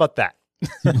bad. How about that?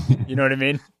 You know what I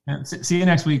mean? Yeah, see you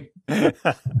next week. All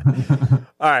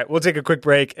right, we'll take a quick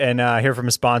break and hear from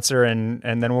a sponsor, and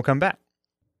then we'll come back.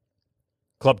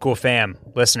 Club Cool fam,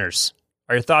 listeners,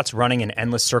 are your thoughts running in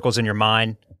endless circles in your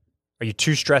mind? Are you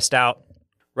too stressed out?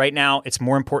 Right now, it's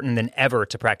more important than ever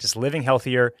to practice living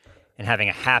healthier and having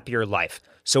a happier life.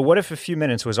 So what if a few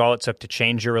minutes was all it took to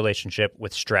change your relationship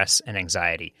with stress and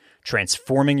anxiety,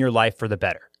 transforming your life for the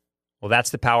better? Well, that's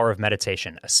the power of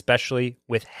meditation, especially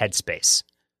with Headspace.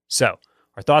 So,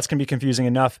 our thoughts can be confusing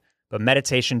enough, but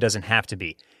meditation doesn't have to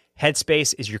be.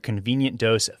 Headspace is your convenient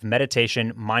dose of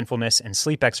meditation, mindfulness, and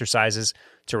sleep exercises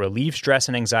to relieve stress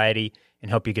and anxiety and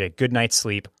help you get a good night's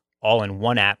sleep, all in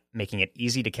one app, making it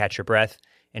easy to catch your breath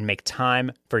and make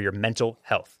time for your mental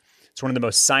health. It's one of the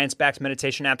most science-backed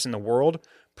meditation apps in the world,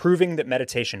 proving that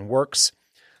meditation works.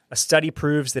 A study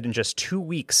proves that in just 2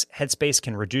 weeks, Headspace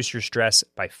can reduce your stress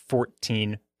by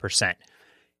 14%.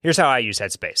 Here's how I use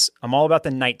Headspace. I'm all about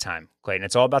the nighttime, Clayton.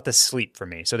 It's all about the sleep for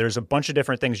me. So there's a bunch of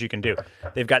different things you can do.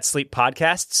 They've got sleep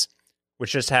podcasts,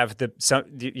 which just have there's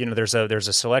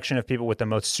a selection of people with the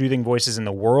most soothing voices in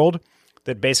the world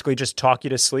that basically just talk you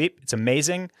to sleep. It's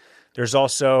amazing. There's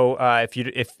also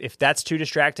if that's too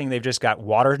distracting, they've just got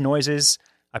water noises.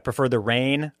 I prefer the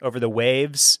rain over the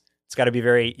waves. It's got to be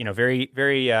very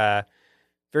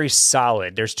very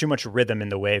solid. There's too much rhythm in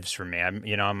the waves for me.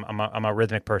 I'm a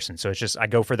rhythmic person, so it's just I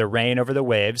go for the rain over the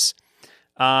waves.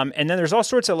 And then there's all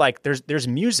sorts of there's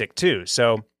music too.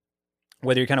 So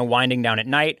whether you're kind of winding down at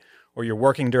night or you're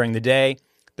working during the day,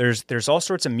 there's all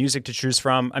sorts of music to choose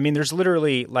from. I mean, there's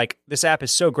literally this app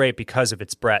is so great because of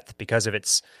its breadth, because of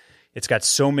it's got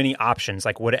so many options.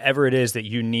 Like whatever it is that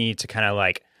you need to kind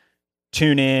of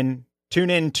tune in.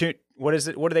 What is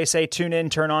it? What do they say? Tune in,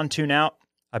 turn on, tune out.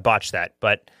 I botched that,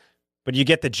 but you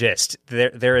get the gist.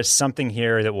 There is something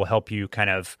here that will help you kind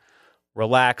of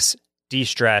relax,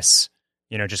 de-stress,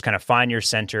 just kind of find your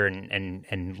center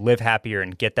and live happier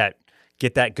and get that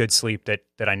good sleep that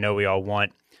I know we all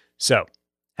want. So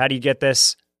how do you get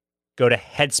this? Go to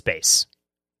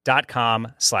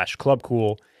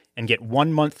headspace.com/clubcool and get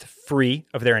 1 month free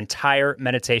of their entire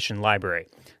meditation library.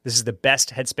 This is the best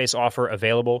Headspace offer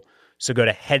available. So go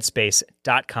to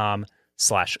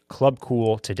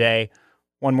headspace.com/clubcool today.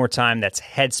 One more time, that's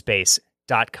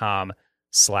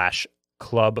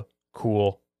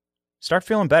headspace.com/clubcool. Start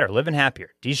feeling better, living happier,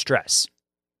 de-stress.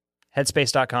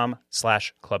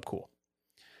 Headspace.com/clubcool. All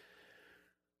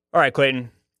right,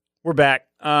 Clayton, we're back.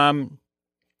 So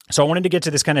I wanted to get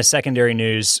to this kind of secondary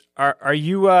news. Are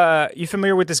you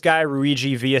familiar with this guy,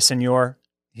 Luigi Villasenor?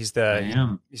 He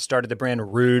started the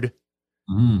brand Rude.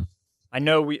 Mm. I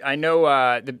know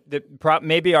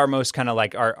maybe our most kind of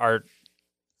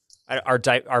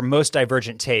our most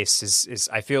divergent tastes is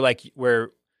I feel like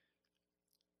where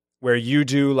you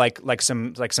do like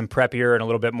some preppier and a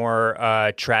little bit more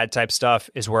trad type stuff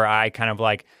is where I kind of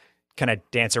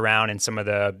dance around in some of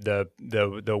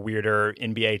the weirder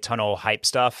NBA tunnel hype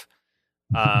stuff.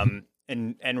 And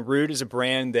Rude is a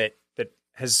brand that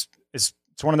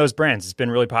it's one of those brands. It's been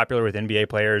really popular with NBA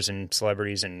players and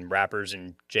celebrities and rappers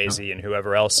and Jay-Z and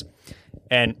whoever else.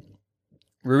 And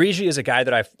Ruigi is a guy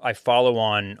that I follow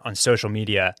on social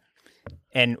media.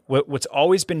 And what's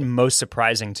always been most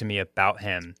surprising to me about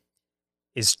him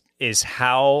is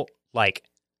how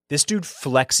this dude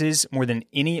flexes more than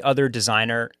any other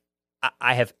designer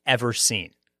I have ever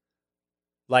seen.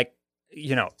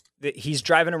 He's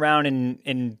driving around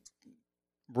in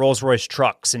Rolls-Royce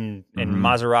trucks and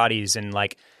Maseratis and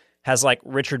has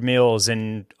Richard Milles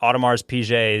and Audemars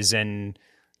Piguets and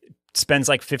spends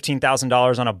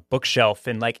 $15,000 on a bookshelf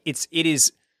and it's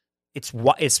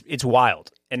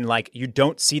wild. And you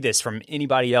don't see this from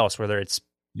anybody else, whether it's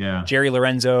Jerry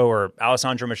Lorenzo or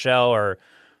Alessandro Michel or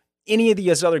any of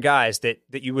these other guys that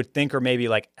you would think are maybe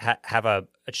have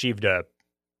achieved a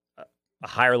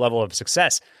higher level of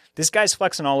success. This guy's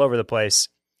flexing all over the place.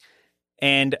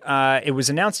 And it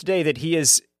was announced today that he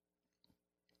is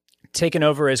taken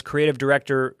over as creative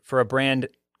director for a brand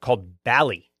called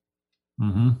Bally.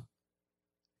 Mm-hmm.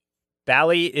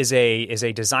 Bally is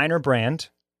a designer brand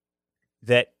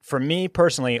that, for me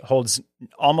personally, holds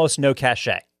almost no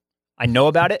cachet. I know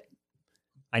about it.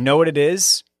 I know what it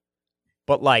is,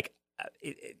 but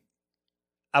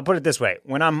I'll put it this way: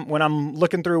 when I'm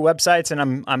looking through websites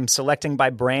and I'm selecting by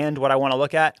brand what I want to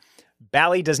look at,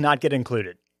 Bally does not get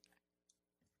included.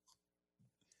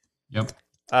 Yep.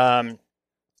 And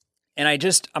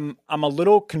I'm a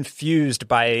little confused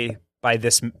by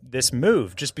this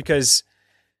move, just because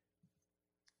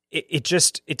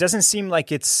it doesn't seem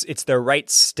like it's the right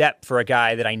step for a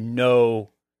guy that I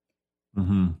know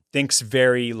thinks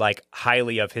very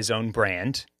highly of his own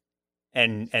brand,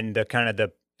 and the kind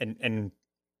of and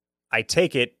I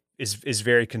take it is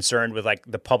very concerned with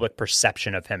the public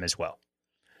perception of him as well.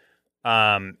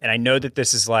 And I know that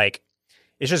this is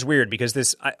it's just weird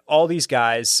because all these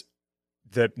guys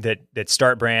that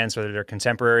start brands, whether they're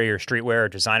contemporary or streetwear or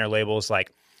designer labels,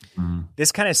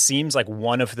 this kind of seems like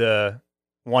one of the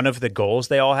goals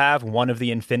they all have, one of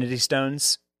the infinity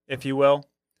stones, if you will,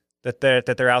 that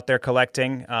they're out there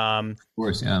collecting. Of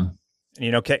course, yeah.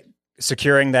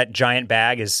 Securing that giant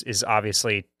bag is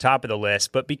obviously top of the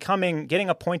list, but getting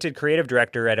appointed creative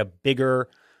director at a bigger,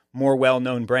 more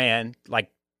well-known brand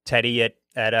like Teddy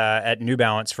at New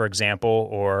Balance, for example,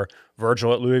 or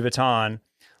Virgil at Louis Vuitton,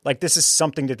 this is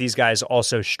something that these guys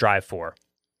also strive for.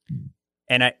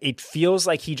 And it feels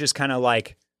like he just kind of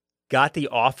got the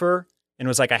offer and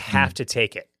was I have to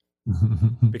take it.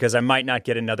 because I might not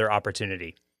get another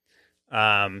opportunity.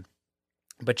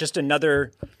 But just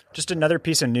another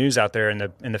piece of news out there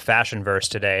in the fashion verse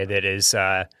today that is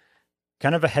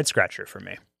kind of a head scratcher for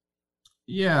me.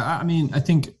 Yeah, I mean, I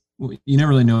think you never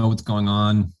really know what's going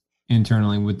on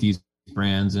internally with these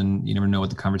brands, and you never know what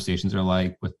the conversations are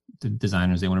like with the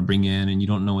designers they want to bring in, and you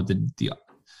don't know what the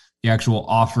actual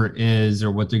offer is,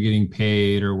 or what they're getting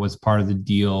paid, or what's part of the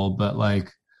deal. But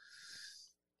like,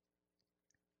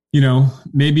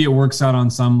 maybe it works out on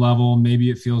some level. Maybe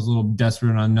it feels a little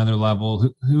desperate on another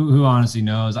level. Who honestly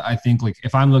knows? I think like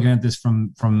if I'm looking at this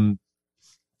from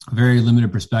a very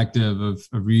limited perspective of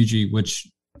Ryuji, which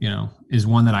is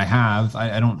one that I have.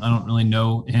 I don't really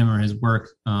know him or his work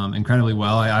incredibly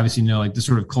well. I obviously know like the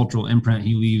sort of cultural imprint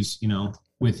he leaves,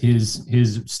 with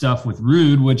his stuff with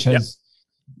Rude, which has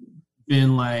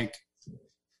been like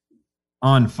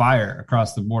on fire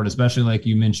across the board, especially like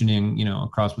you mentioning,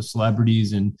 across with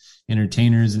celebrities and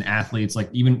entertainers and athletes, like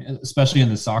even especially in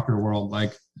the soccer world,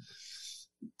 like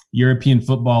European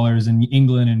footballers in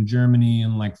England and Germany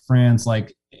and like France,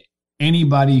 like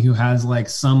anybody who has like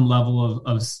some level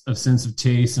of sense of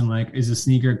taste and like is a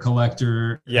sneaker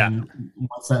collector and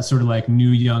what's that sort of like new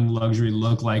young luxury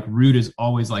look, like Rude is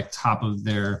always like top of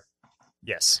their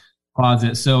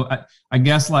closet. So I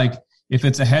guess like if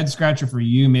it's a head scratcher for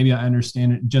you, maybe I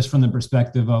understand it just from the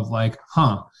perspective of like,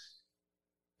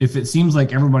 if it seems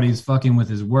like everybody's fucking with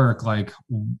his work, like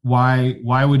why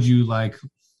would you like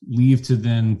leave to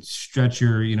then stretch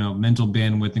your mental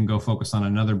bandwidth and go focus on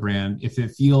another brand if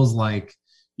it feels like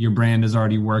your brand is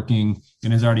already working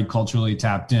and is already culturally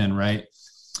tapped in, right?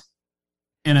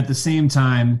 And at the same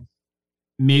time,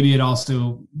 maybe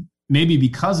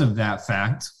because of that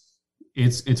fact,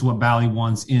 it's what Bally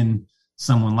wants in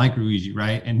someone like Ryuji,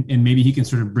 right? And maybe he can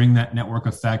sort of bring that network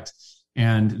effect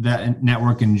and that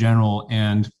network in general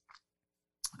and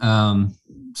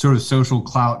sort of social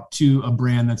clout to a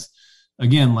brand that's,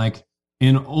 again, like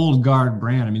an old guard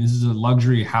brand. I mean, this is a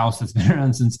luxury house that's been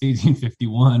around since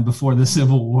 1851, before the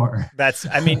Civil War.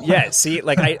 See,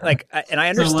 like and I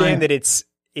understand that it's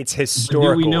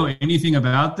historical. Do we know anything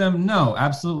about them? No,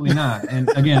 absolutely not. And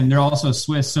again, they're also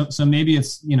Swiss. So maybe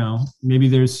it's, maybe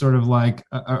there's sort of like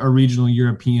a regional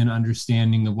European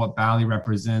understanding of what Bally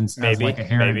represents as like a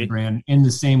heritage brand in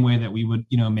the same way that we would,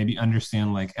 maybe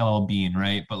understand like LL Bean,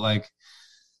 right? But like,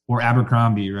 or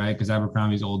Abercrombie, right? Because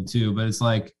Abercrombie's old too. But it's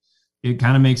like, it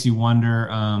kind of makes you wonder,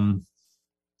 I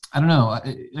don't know,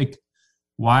 like,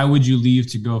 why would you leave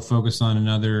to go focus on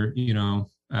another,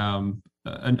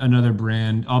 another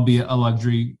brand, albeit a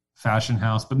luxury fashion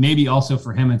house, but maybe also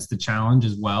for him, it's the challenge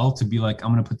as well to be like,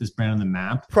 I'm going to put this brand on the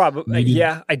map. Probably. Maybe,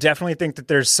 yeah. I definitely think that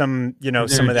there's some,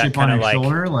 some of that kind of like,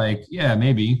 shoulder, like, yeah,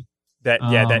 maybe that,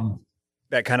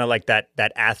 that kind of like that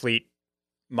athlete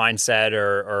mindset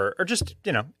or just,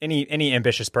 any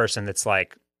ambitious person that's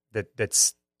like,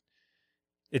 that's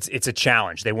it's a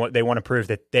challenge. They want to prove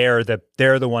that they're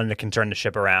the one that can turn the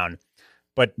ship around.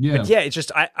 But it's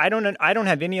just I don't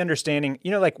have any understanding.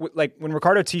 Like when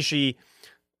Riccardo Tisci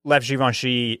left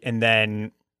Givenchy and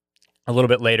then a little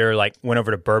bit later like went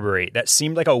over to Burberry, that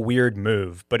seemed like a weird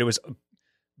move. But it was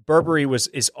Burberry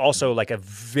is also like a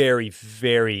very,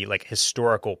 very like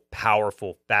historical,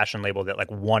 powerful fashion label that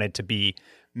like wanted to be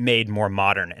made more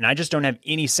modern. And I just don't have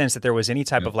any sense that there was any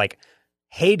type of like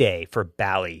heyday for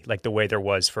Bally like the way there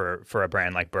was for a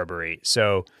brand like Burberry.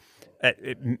 So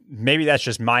maybe that's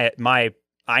just my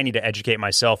I need to educate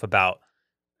myself about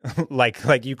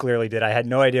like you clearly did. I had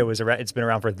no idea it's been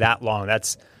around for that long.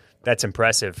 That's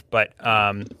impressive. But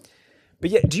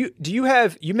yeah, do you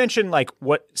have, you mentioned like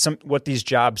what these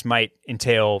jobs might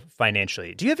entail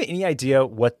financially. Do you have any idea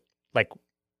what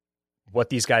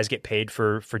these guys get paid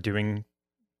for doing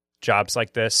jobs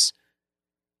like this?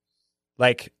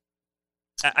 Like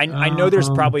I know there's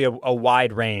probably a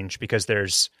wide range because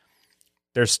there's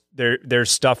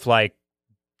stuff like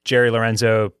Jerry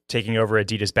Lorenzo taking over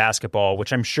Adidas basketball,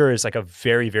 which I'm sure is like a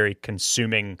very, very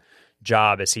consuming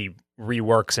job as he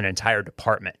reworks an entire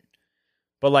department.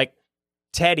 But like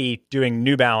Teddy doing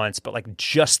New Balance, but like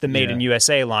just the Made in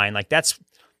USA line, like that's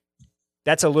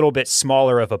a little bit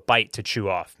smaller of a bite to chew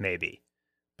off, maybe.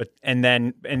 But and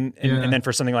then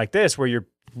for something like this, where you're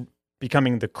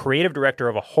becoming the creative director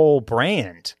of a whole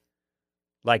brand,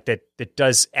 like that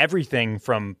does everything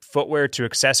from footwear to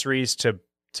accessories to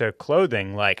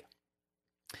clothing, like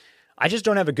I just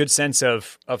don't have a good sense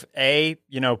of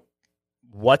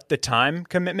what the time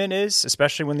commitment is,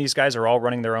 especially when these guys are all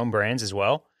running their own brands as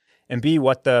well, and B,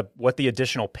 what the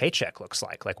additional paycheck looks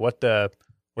like what the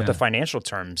financial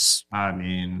terms I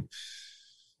mean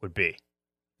would be.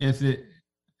 If it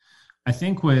I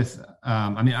think with,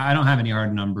 I mean, I don't have any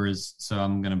hard numbers, so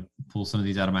I'm going to pull some of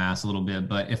these out of my ass a little bit.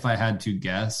 But if I had to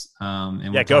guess,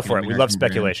 and yeah, go for it. We love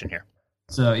speculation here.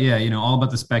 So yeah, all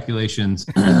about the speculations.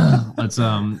 Let's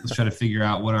try to figure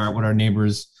out what our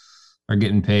neighbors are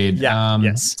getting paid. Yeah.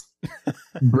 Yes.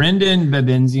 Brendan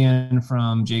Bebenzian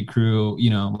from J. Crew.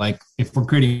 Like if we're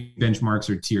creating benchmarks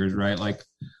or tiers, right? Like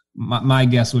my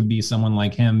guess would be someone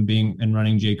like him being and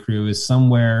running J. Crew is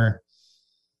somewhere,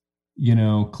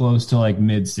 close to like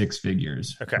mid six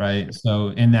figures. Okay. Right. So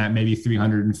in that maybe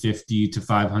 350 to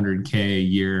 500K a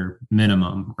year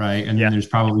minimum. Right. And then there's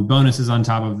probably bonuses on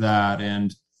top of that.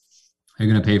 And they're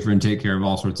going to pay for and take care of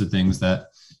all sorts of things that,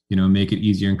 make it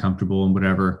easier and comfortable and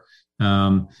whatever.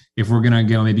 If we're going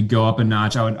to go up a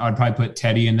notch, I'd probably put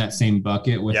Teddy in that same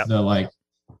bucket with the like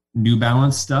New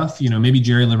Balance stuff. Maybe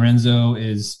Jerry Lorenzo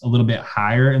is a little bit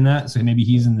higher in that. So maybe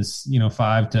he's in this,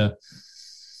 5 to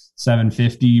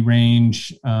 750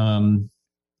 range, for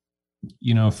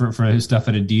his stuff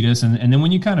at Adidas. And then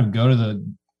when you kind of go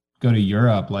to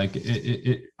Europe, like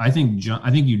I think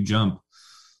you jump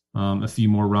a few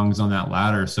more rungs on that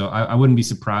ladder. So I wouldn't be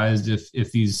surprised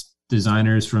if these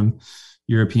designers from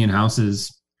European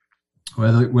houses,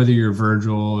 whether you're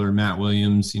Virgil or Matt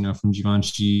Williams, from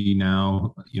Givenchy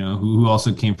now, who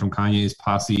also came from Kanye's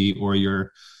posse, or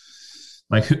you're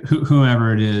like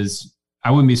whoever it is, I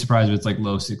wouldn't be surprised if it's like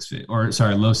low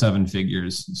seven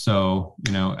figures. So,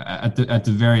 at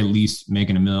the very least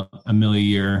making a mil a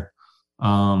year.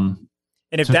 And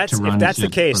if that's the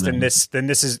case, then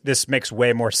this makes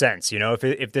way more sense.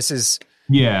 If this is,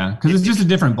 because it's just a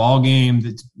different ball game.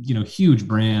 That's, huge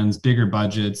brands, bigger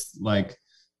budgets, like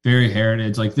very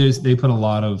heritage. Like they put a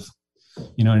lot of,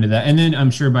 into that. And then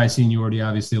I'm sure by seniority,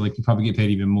 obviously, like you probably get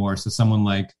paid even more. So someone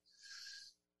like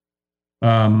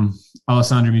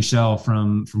Alessandro Michel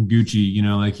from Gucci,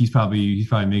 like he's probably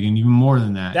making even more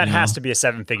than that. That has to be a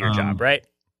 7-figure job, right?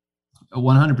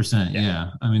 100%.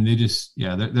 Yeah. I mean,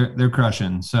 they're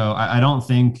crushing. So I don't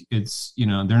think it's,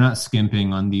 they're not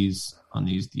skimping on these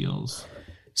deals.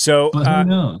 So but who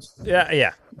knows?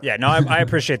 Yeah. No, I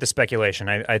appreciate the speculation.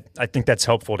 I think that's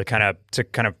helpful to kind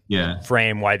of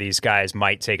frame why these guys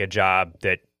might take a job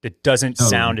that doesn't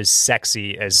sound as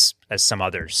sexy as some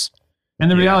others. And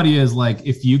the reality is, like,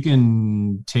 if you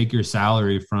can take your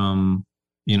salary from,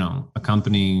 a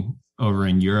company over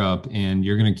in Europe and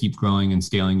you're going to keep growing and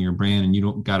scaling your brand, and you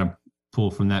don't got to pull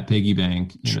from that piggy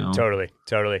bank, Totally.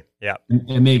 Yeah.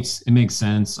 It makes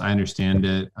sense. I understand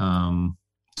it.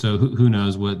 So who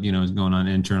knows what, is going on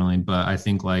internally, but I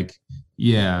think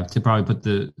to probably put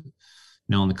the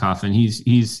nail in the coffin,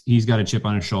 he's got a chip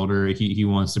on his shoulder. He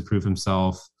wants to prove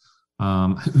himself.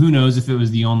 Who knows if it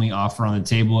was the only offer on the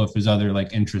table, if there's other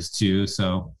like interests too.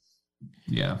 So,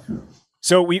 yeah.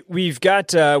 So we've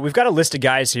got a list of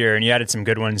guys here, and you added some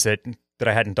good ones that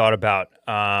I hadn't thought about,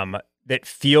 that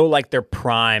feel like they're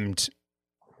primed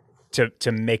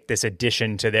to make this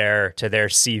addition to their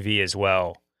CV as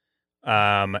well.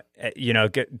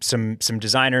 Get some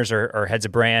designers or heads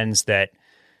of brands that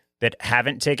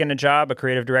haven't taken a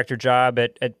creative director job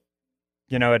at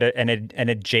an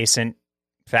adjacent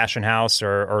fashion house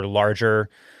or larger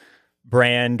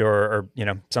brand or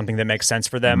something that makes sense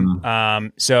for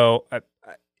them. So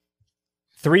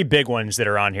 3 big ones that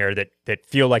are on here that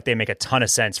feel like they make a ton of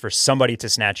sense for somebody to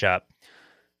snatch up.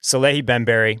 Salehi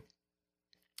Bembury,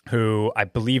 who I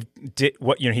believe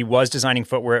he was designing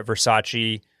footwear at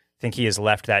Versace. I think he has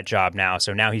left that job now.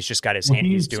 So now he's just got his hand.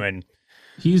 He's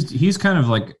kind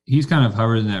of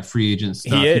hovered in that free agent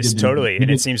stuff. He is totally. And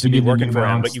it seems to be working for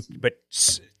him, but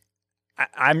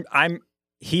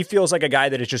he feels like a guy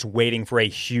that is just waiting for a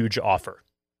huge offer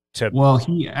well,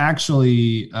 he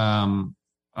actually,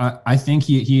 I think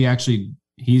he actually,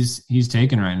 he's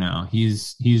taken right now.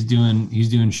 He's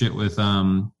doing shit with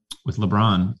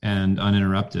LeBron and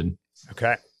Uninterrupted.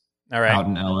 Okay. All right. Out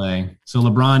in LA. So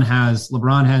LeBron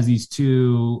has these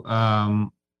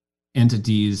 2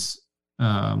 entities,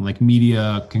 like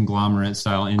media conglomerate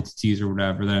style entities or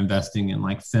whatever, that are investing in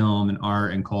like film and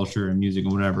art and culture and music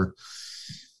and whatever.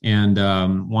 And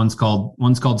one's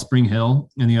called Spring Hill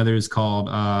and the other is called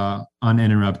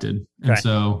Uninterrupted. Okay. And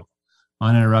so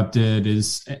Uninterrupted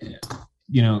is,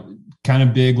 kind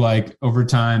of big, like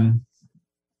overtime,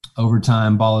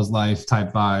 Ball is Life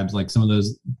type vibes, like some of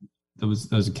those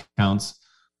accounts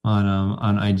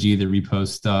on IG that repost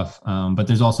stuff. But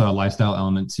there's also a lifestyle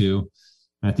element too.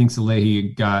 And I think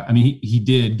Salehi he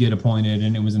did get appointed,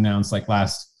 and it was announced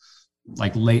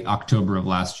late October of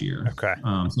last year. Okay.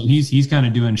 So he's kind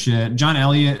of doing shit. John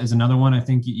Elliott is another one I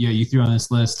think, you threw on this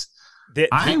list.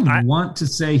 I want to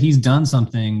say he's done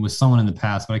something with someone in the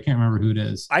past, but I can't remember who it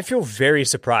is. I feel very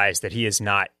surprised that he is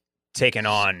not taken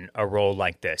on a role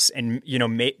like this. And, you know,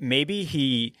 maybe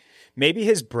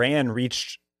his brand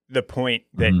reached the point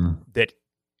that,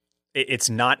 it's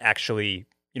not actually,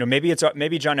 you know, maybe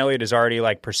John Elliott is already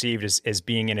like perceived as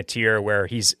being in a tier where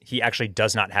he actually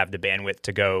does not have the bandwidth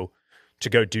to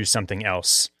go do something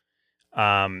else.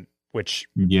 But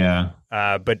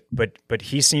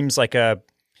he seems like a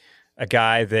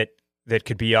guy that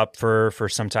could be up for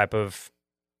some type of,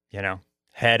 you know,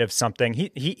 head of something.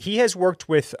 He has worked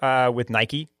with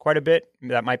Nike quite a bit.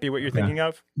 That might be what you're thinking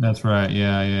of. That's right.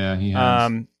 Yeah. He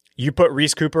has. You put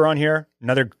Reese Cooper on here.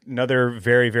 Another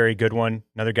very, very good one.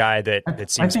 Another guy that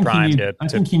seems primed I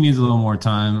think he needs a little more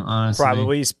time, honestly.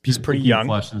 Probably. He's pretty young.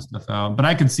 Fleshing stuff out. But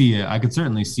I could see it. I could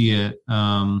certainly see it.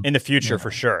 In the future, for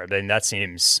sure. Then that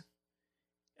seems...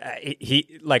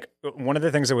 he like, one of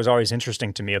the things that was always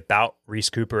interesting to me about Reese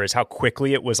Cooper is how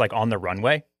quickly it was like on the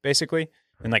runway, basically,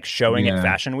 and like showing at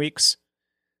fashion weeks.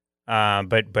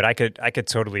 But I could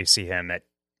totally see him at,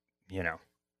 you know...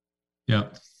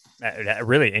 Yep.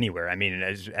 Really anywhere. I mean,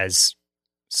 as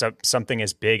something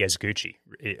as big as Gucci,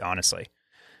 honestly.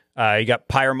 You got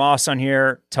Pyre Moss on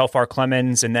here, Telfar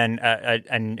Clemens, and then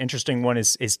an interesting one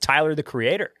is Tyler, the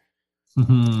Creator.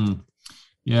 Mm-hmm.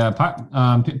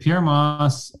 Yeah, Pierre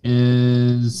Moss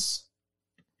is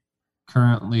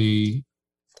currently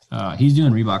he's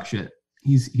doing Reebok shit.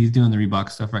 He's doing the Reebok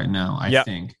stuff right now. I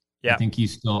think. Yeah, I think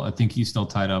he's still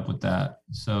tied up with that.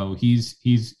 So he's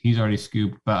already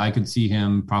scooped, but I could see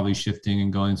him probably shifting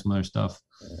and going some other stuff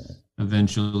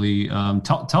eventually.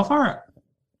 Telfar,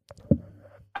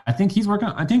 I think he's working.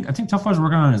 I think Telfar's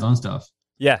working on his own stuff.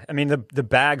 Yeah, I mean the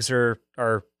bags are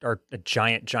a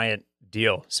giant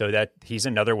deal. So that he's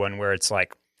another one where it's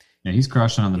like, yeah, he's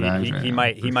crushing on the bags.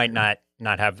 He might not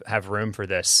have room for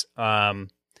this.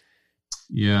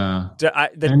 Yeah,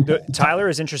 Tyler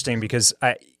is interesting because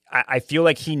I feel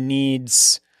like he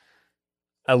needs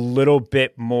a little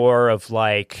bit more of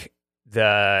like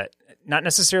not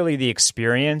necessarily the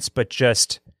experience, but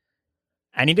just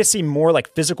I need to see more like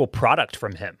physical product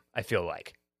from him. I feel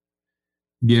like,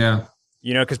 yeah,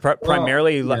 you know, because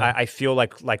primarily I feel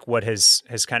like what has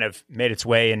kind of made its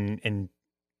way in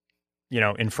you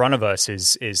know, in front of us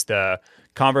is the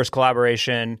Converse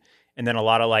collaboration, and then a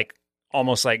lot of like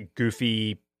almost like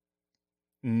goofy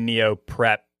neo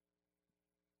prep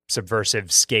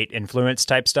subversive skate influence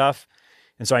type stuff.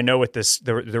 And so I know with this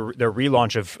the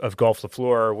relaunch of Golf Le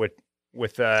Fleur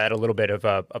with at a little bit of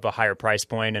a higher price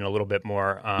point and a little bit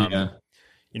more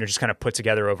you know, just kind of put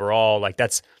together overall, like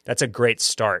that's a great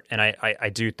start. And I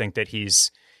do think that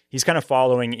he's kind of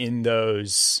following in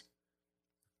those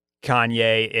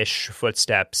Kanye-ish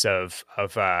footsteps of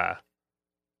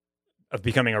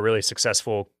becoming a really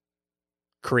successful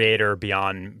creator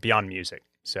beyond music.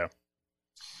 So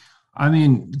I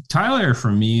mean, Tyler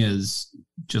for me is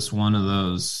just one of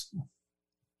those.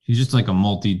 He's just like a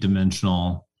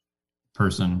multi-dimensional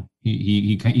person.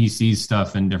 He sees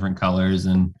stuff in different colors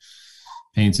and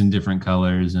paints in different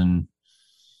colors and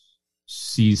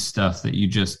sees stuff that you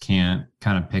just can't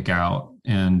kind of pick out.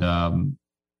 And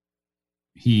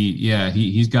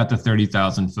he's got the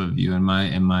 30,000 foot view in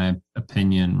my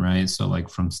opinion, right? So like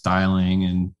from styling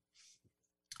and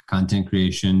content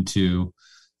creation to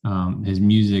his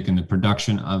music and the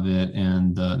production of it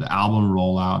and the album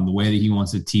rollout and the way that he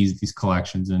wants to tease these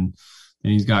collections. And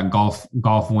he's got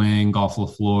Golf Wing, Golf Le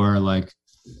Fleur, like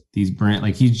these brand,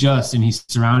 like he's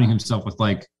surrounding himself with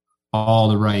like all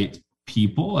the right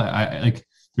people. I like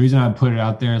the reason I put it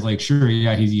out there is like, sure,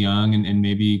 yeah, he's young and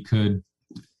maybe could,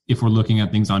 if we're looking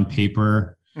at things on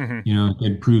paper, you know,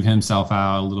 could prove himself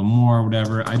out a little more or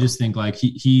whatever. I just think like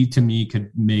he to me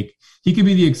could be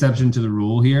the exception to the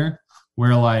rule here.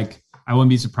 Where like I wouldn't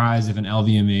be surprised if an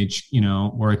LVMH, you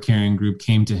know, or a Kering Group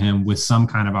came to him with some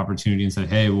kind of opportunity and said,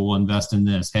 "Hey, we'll invest in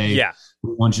this. Hey,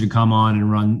 we want you to come on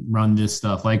and run this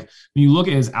stuff." Like when you look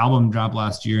at his album drop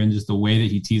last year and just the way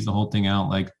that he teased the whole thing out,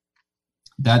 like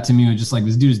that to me was just like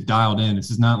this dude is dialed in. It's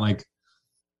just not like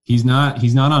he's not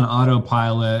on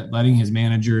autopilot, letting his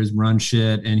managers run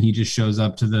shit, and he just shows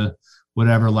up to the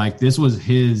whatever. Like this was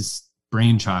his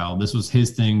brainchild. This was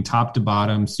his thing, top to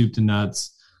bottom, soup to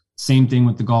nuts. Same thing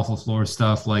with the Golf Le Fleur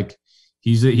stuff. Like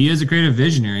he is a creative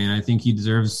visionary, and I think he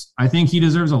deserves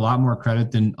a lot more credit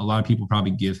than a lot of people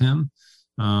probably give him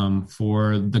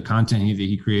for the content that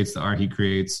he creates, the art he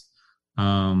creates.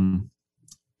 And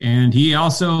he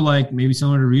also, like maybe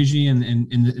similar to Rigi and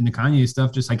in the Kanye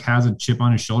stuff, just like has a chip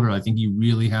on his shoulder. I think he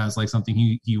really has like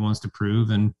something he wants to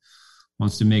prove and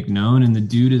wants to make known. And the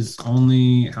dude is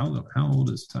only how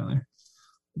old is Tyler?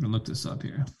 I'm gonna look this up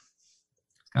here.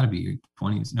 Got to be your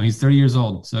 20s. No, he's 30 years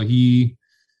old. So he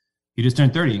just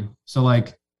turned 30. So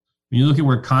like when you look at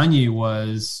where Kanye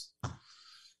was,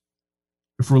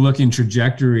 if we're looking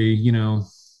trajectory,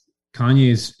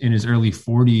 Kanye's in his early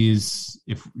 40s.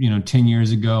 If 10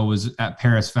 years ago was at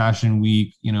Paris Fashion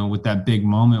Week, with that big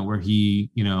moment where he,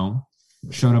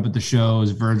 showed up at the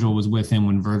shows. Virgil was with him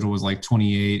when Virgil was like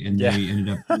 28, and they ended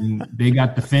up they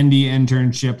got the Fendi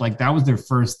internship. Like that was their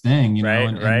first thing,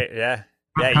 Right. Yeah.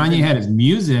 Kanye had his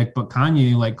music, but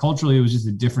Kanye, like culturally, it was just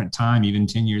a different time, even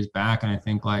 10 years back. And I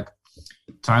think like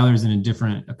Tyler's in a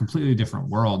completely different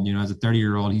world. As a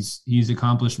 30-year-old, he's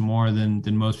accomplished more than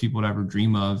most people would ever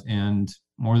dream of, and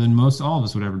more than most all of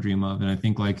us would ever dream of. And I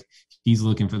think like he's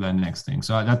looking for that next thing.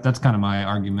 So that's kind of my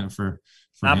argument for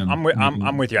him. I'm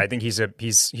with you. I think he's a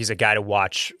guy to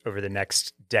watch over the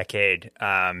next decade.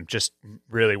 Just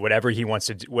really whatever he wants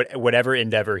to do, whatever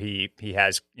endeavor he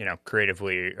has,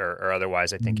 creatively or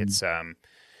otherwise. I think it's at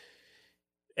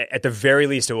the very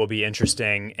least it will be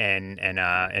interesting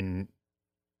and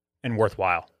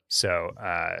worthwhile. So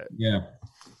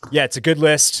it's a good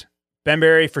list. Ben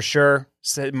Berry for sure.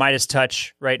 Midas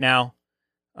touch right now.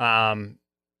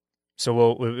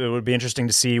 So it would be interesting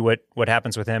to see what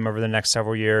happens with him over the next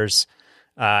several years.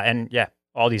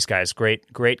 All these guys,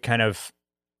 great kind of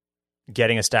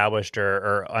getting established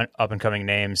or up and coming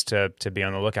names to be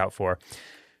on the lookout for.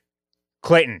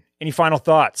 Clayton, any final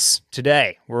thoughts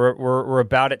today? We're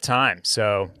about at time,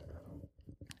 so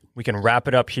we can wrap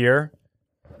it up here.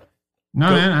 No,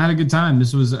 man, I had a good time.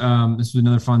 This was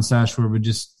another fun sesh where we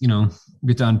just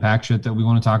get to unpack shit that we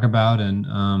want to talk about,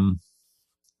 and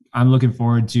I'm looking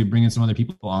forward to bringing some other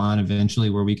people on eventually,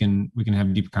 where we can have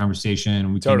a deeper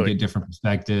conversation. We can get different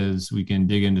perspectives. We can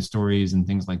dig into stories and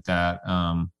things like that.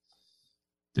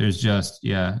 There's just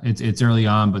it's early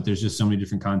on, but there's just so many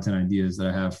different content ideas that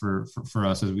I have for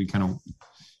us as we kind of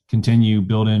continue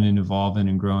building and evolving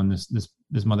and growing this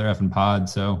mother effing pod.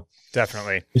 So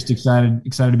definitely just excited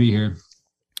to be here.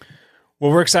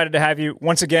 Well, we're excited to have you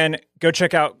once again. Go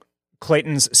check out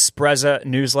Clayton's Sprezza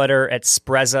newsletter at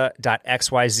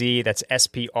sprezza.xyz. That's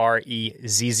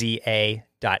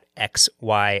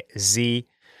SPREZZA.xyz.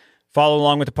 Follow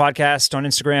along with the podcast on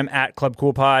Instagram at Club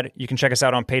Cool Pod. You can check us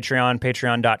out on Patreon,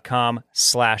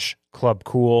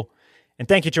 patreon.com/clubcool. And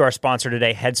thank you to our sponsor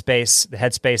today, Headspace, the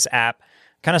Headspace app.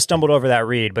 Kind of stumbled over that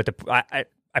read, but I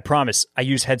promise I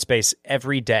use Headspace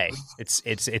every day.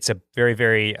 It's a very,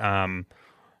 very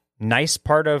nice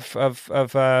part of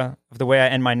the way I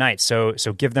end my night. So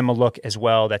give them a look as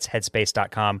well. That's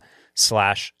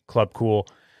headspace.com/clubcool.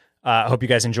 I hope you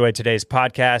guys enjoyed today's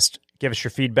podcast. Give us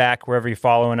your feedback wherever you're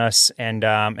following us, and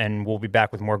we'll be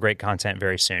back with more great content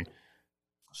very soon.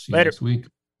 See you next week.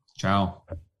 Ciao.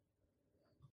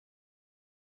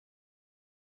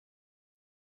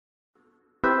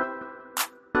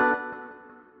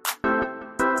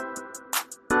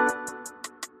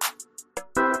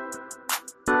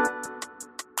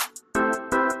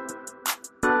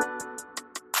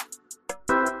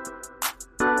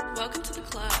 Welcome to the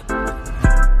club.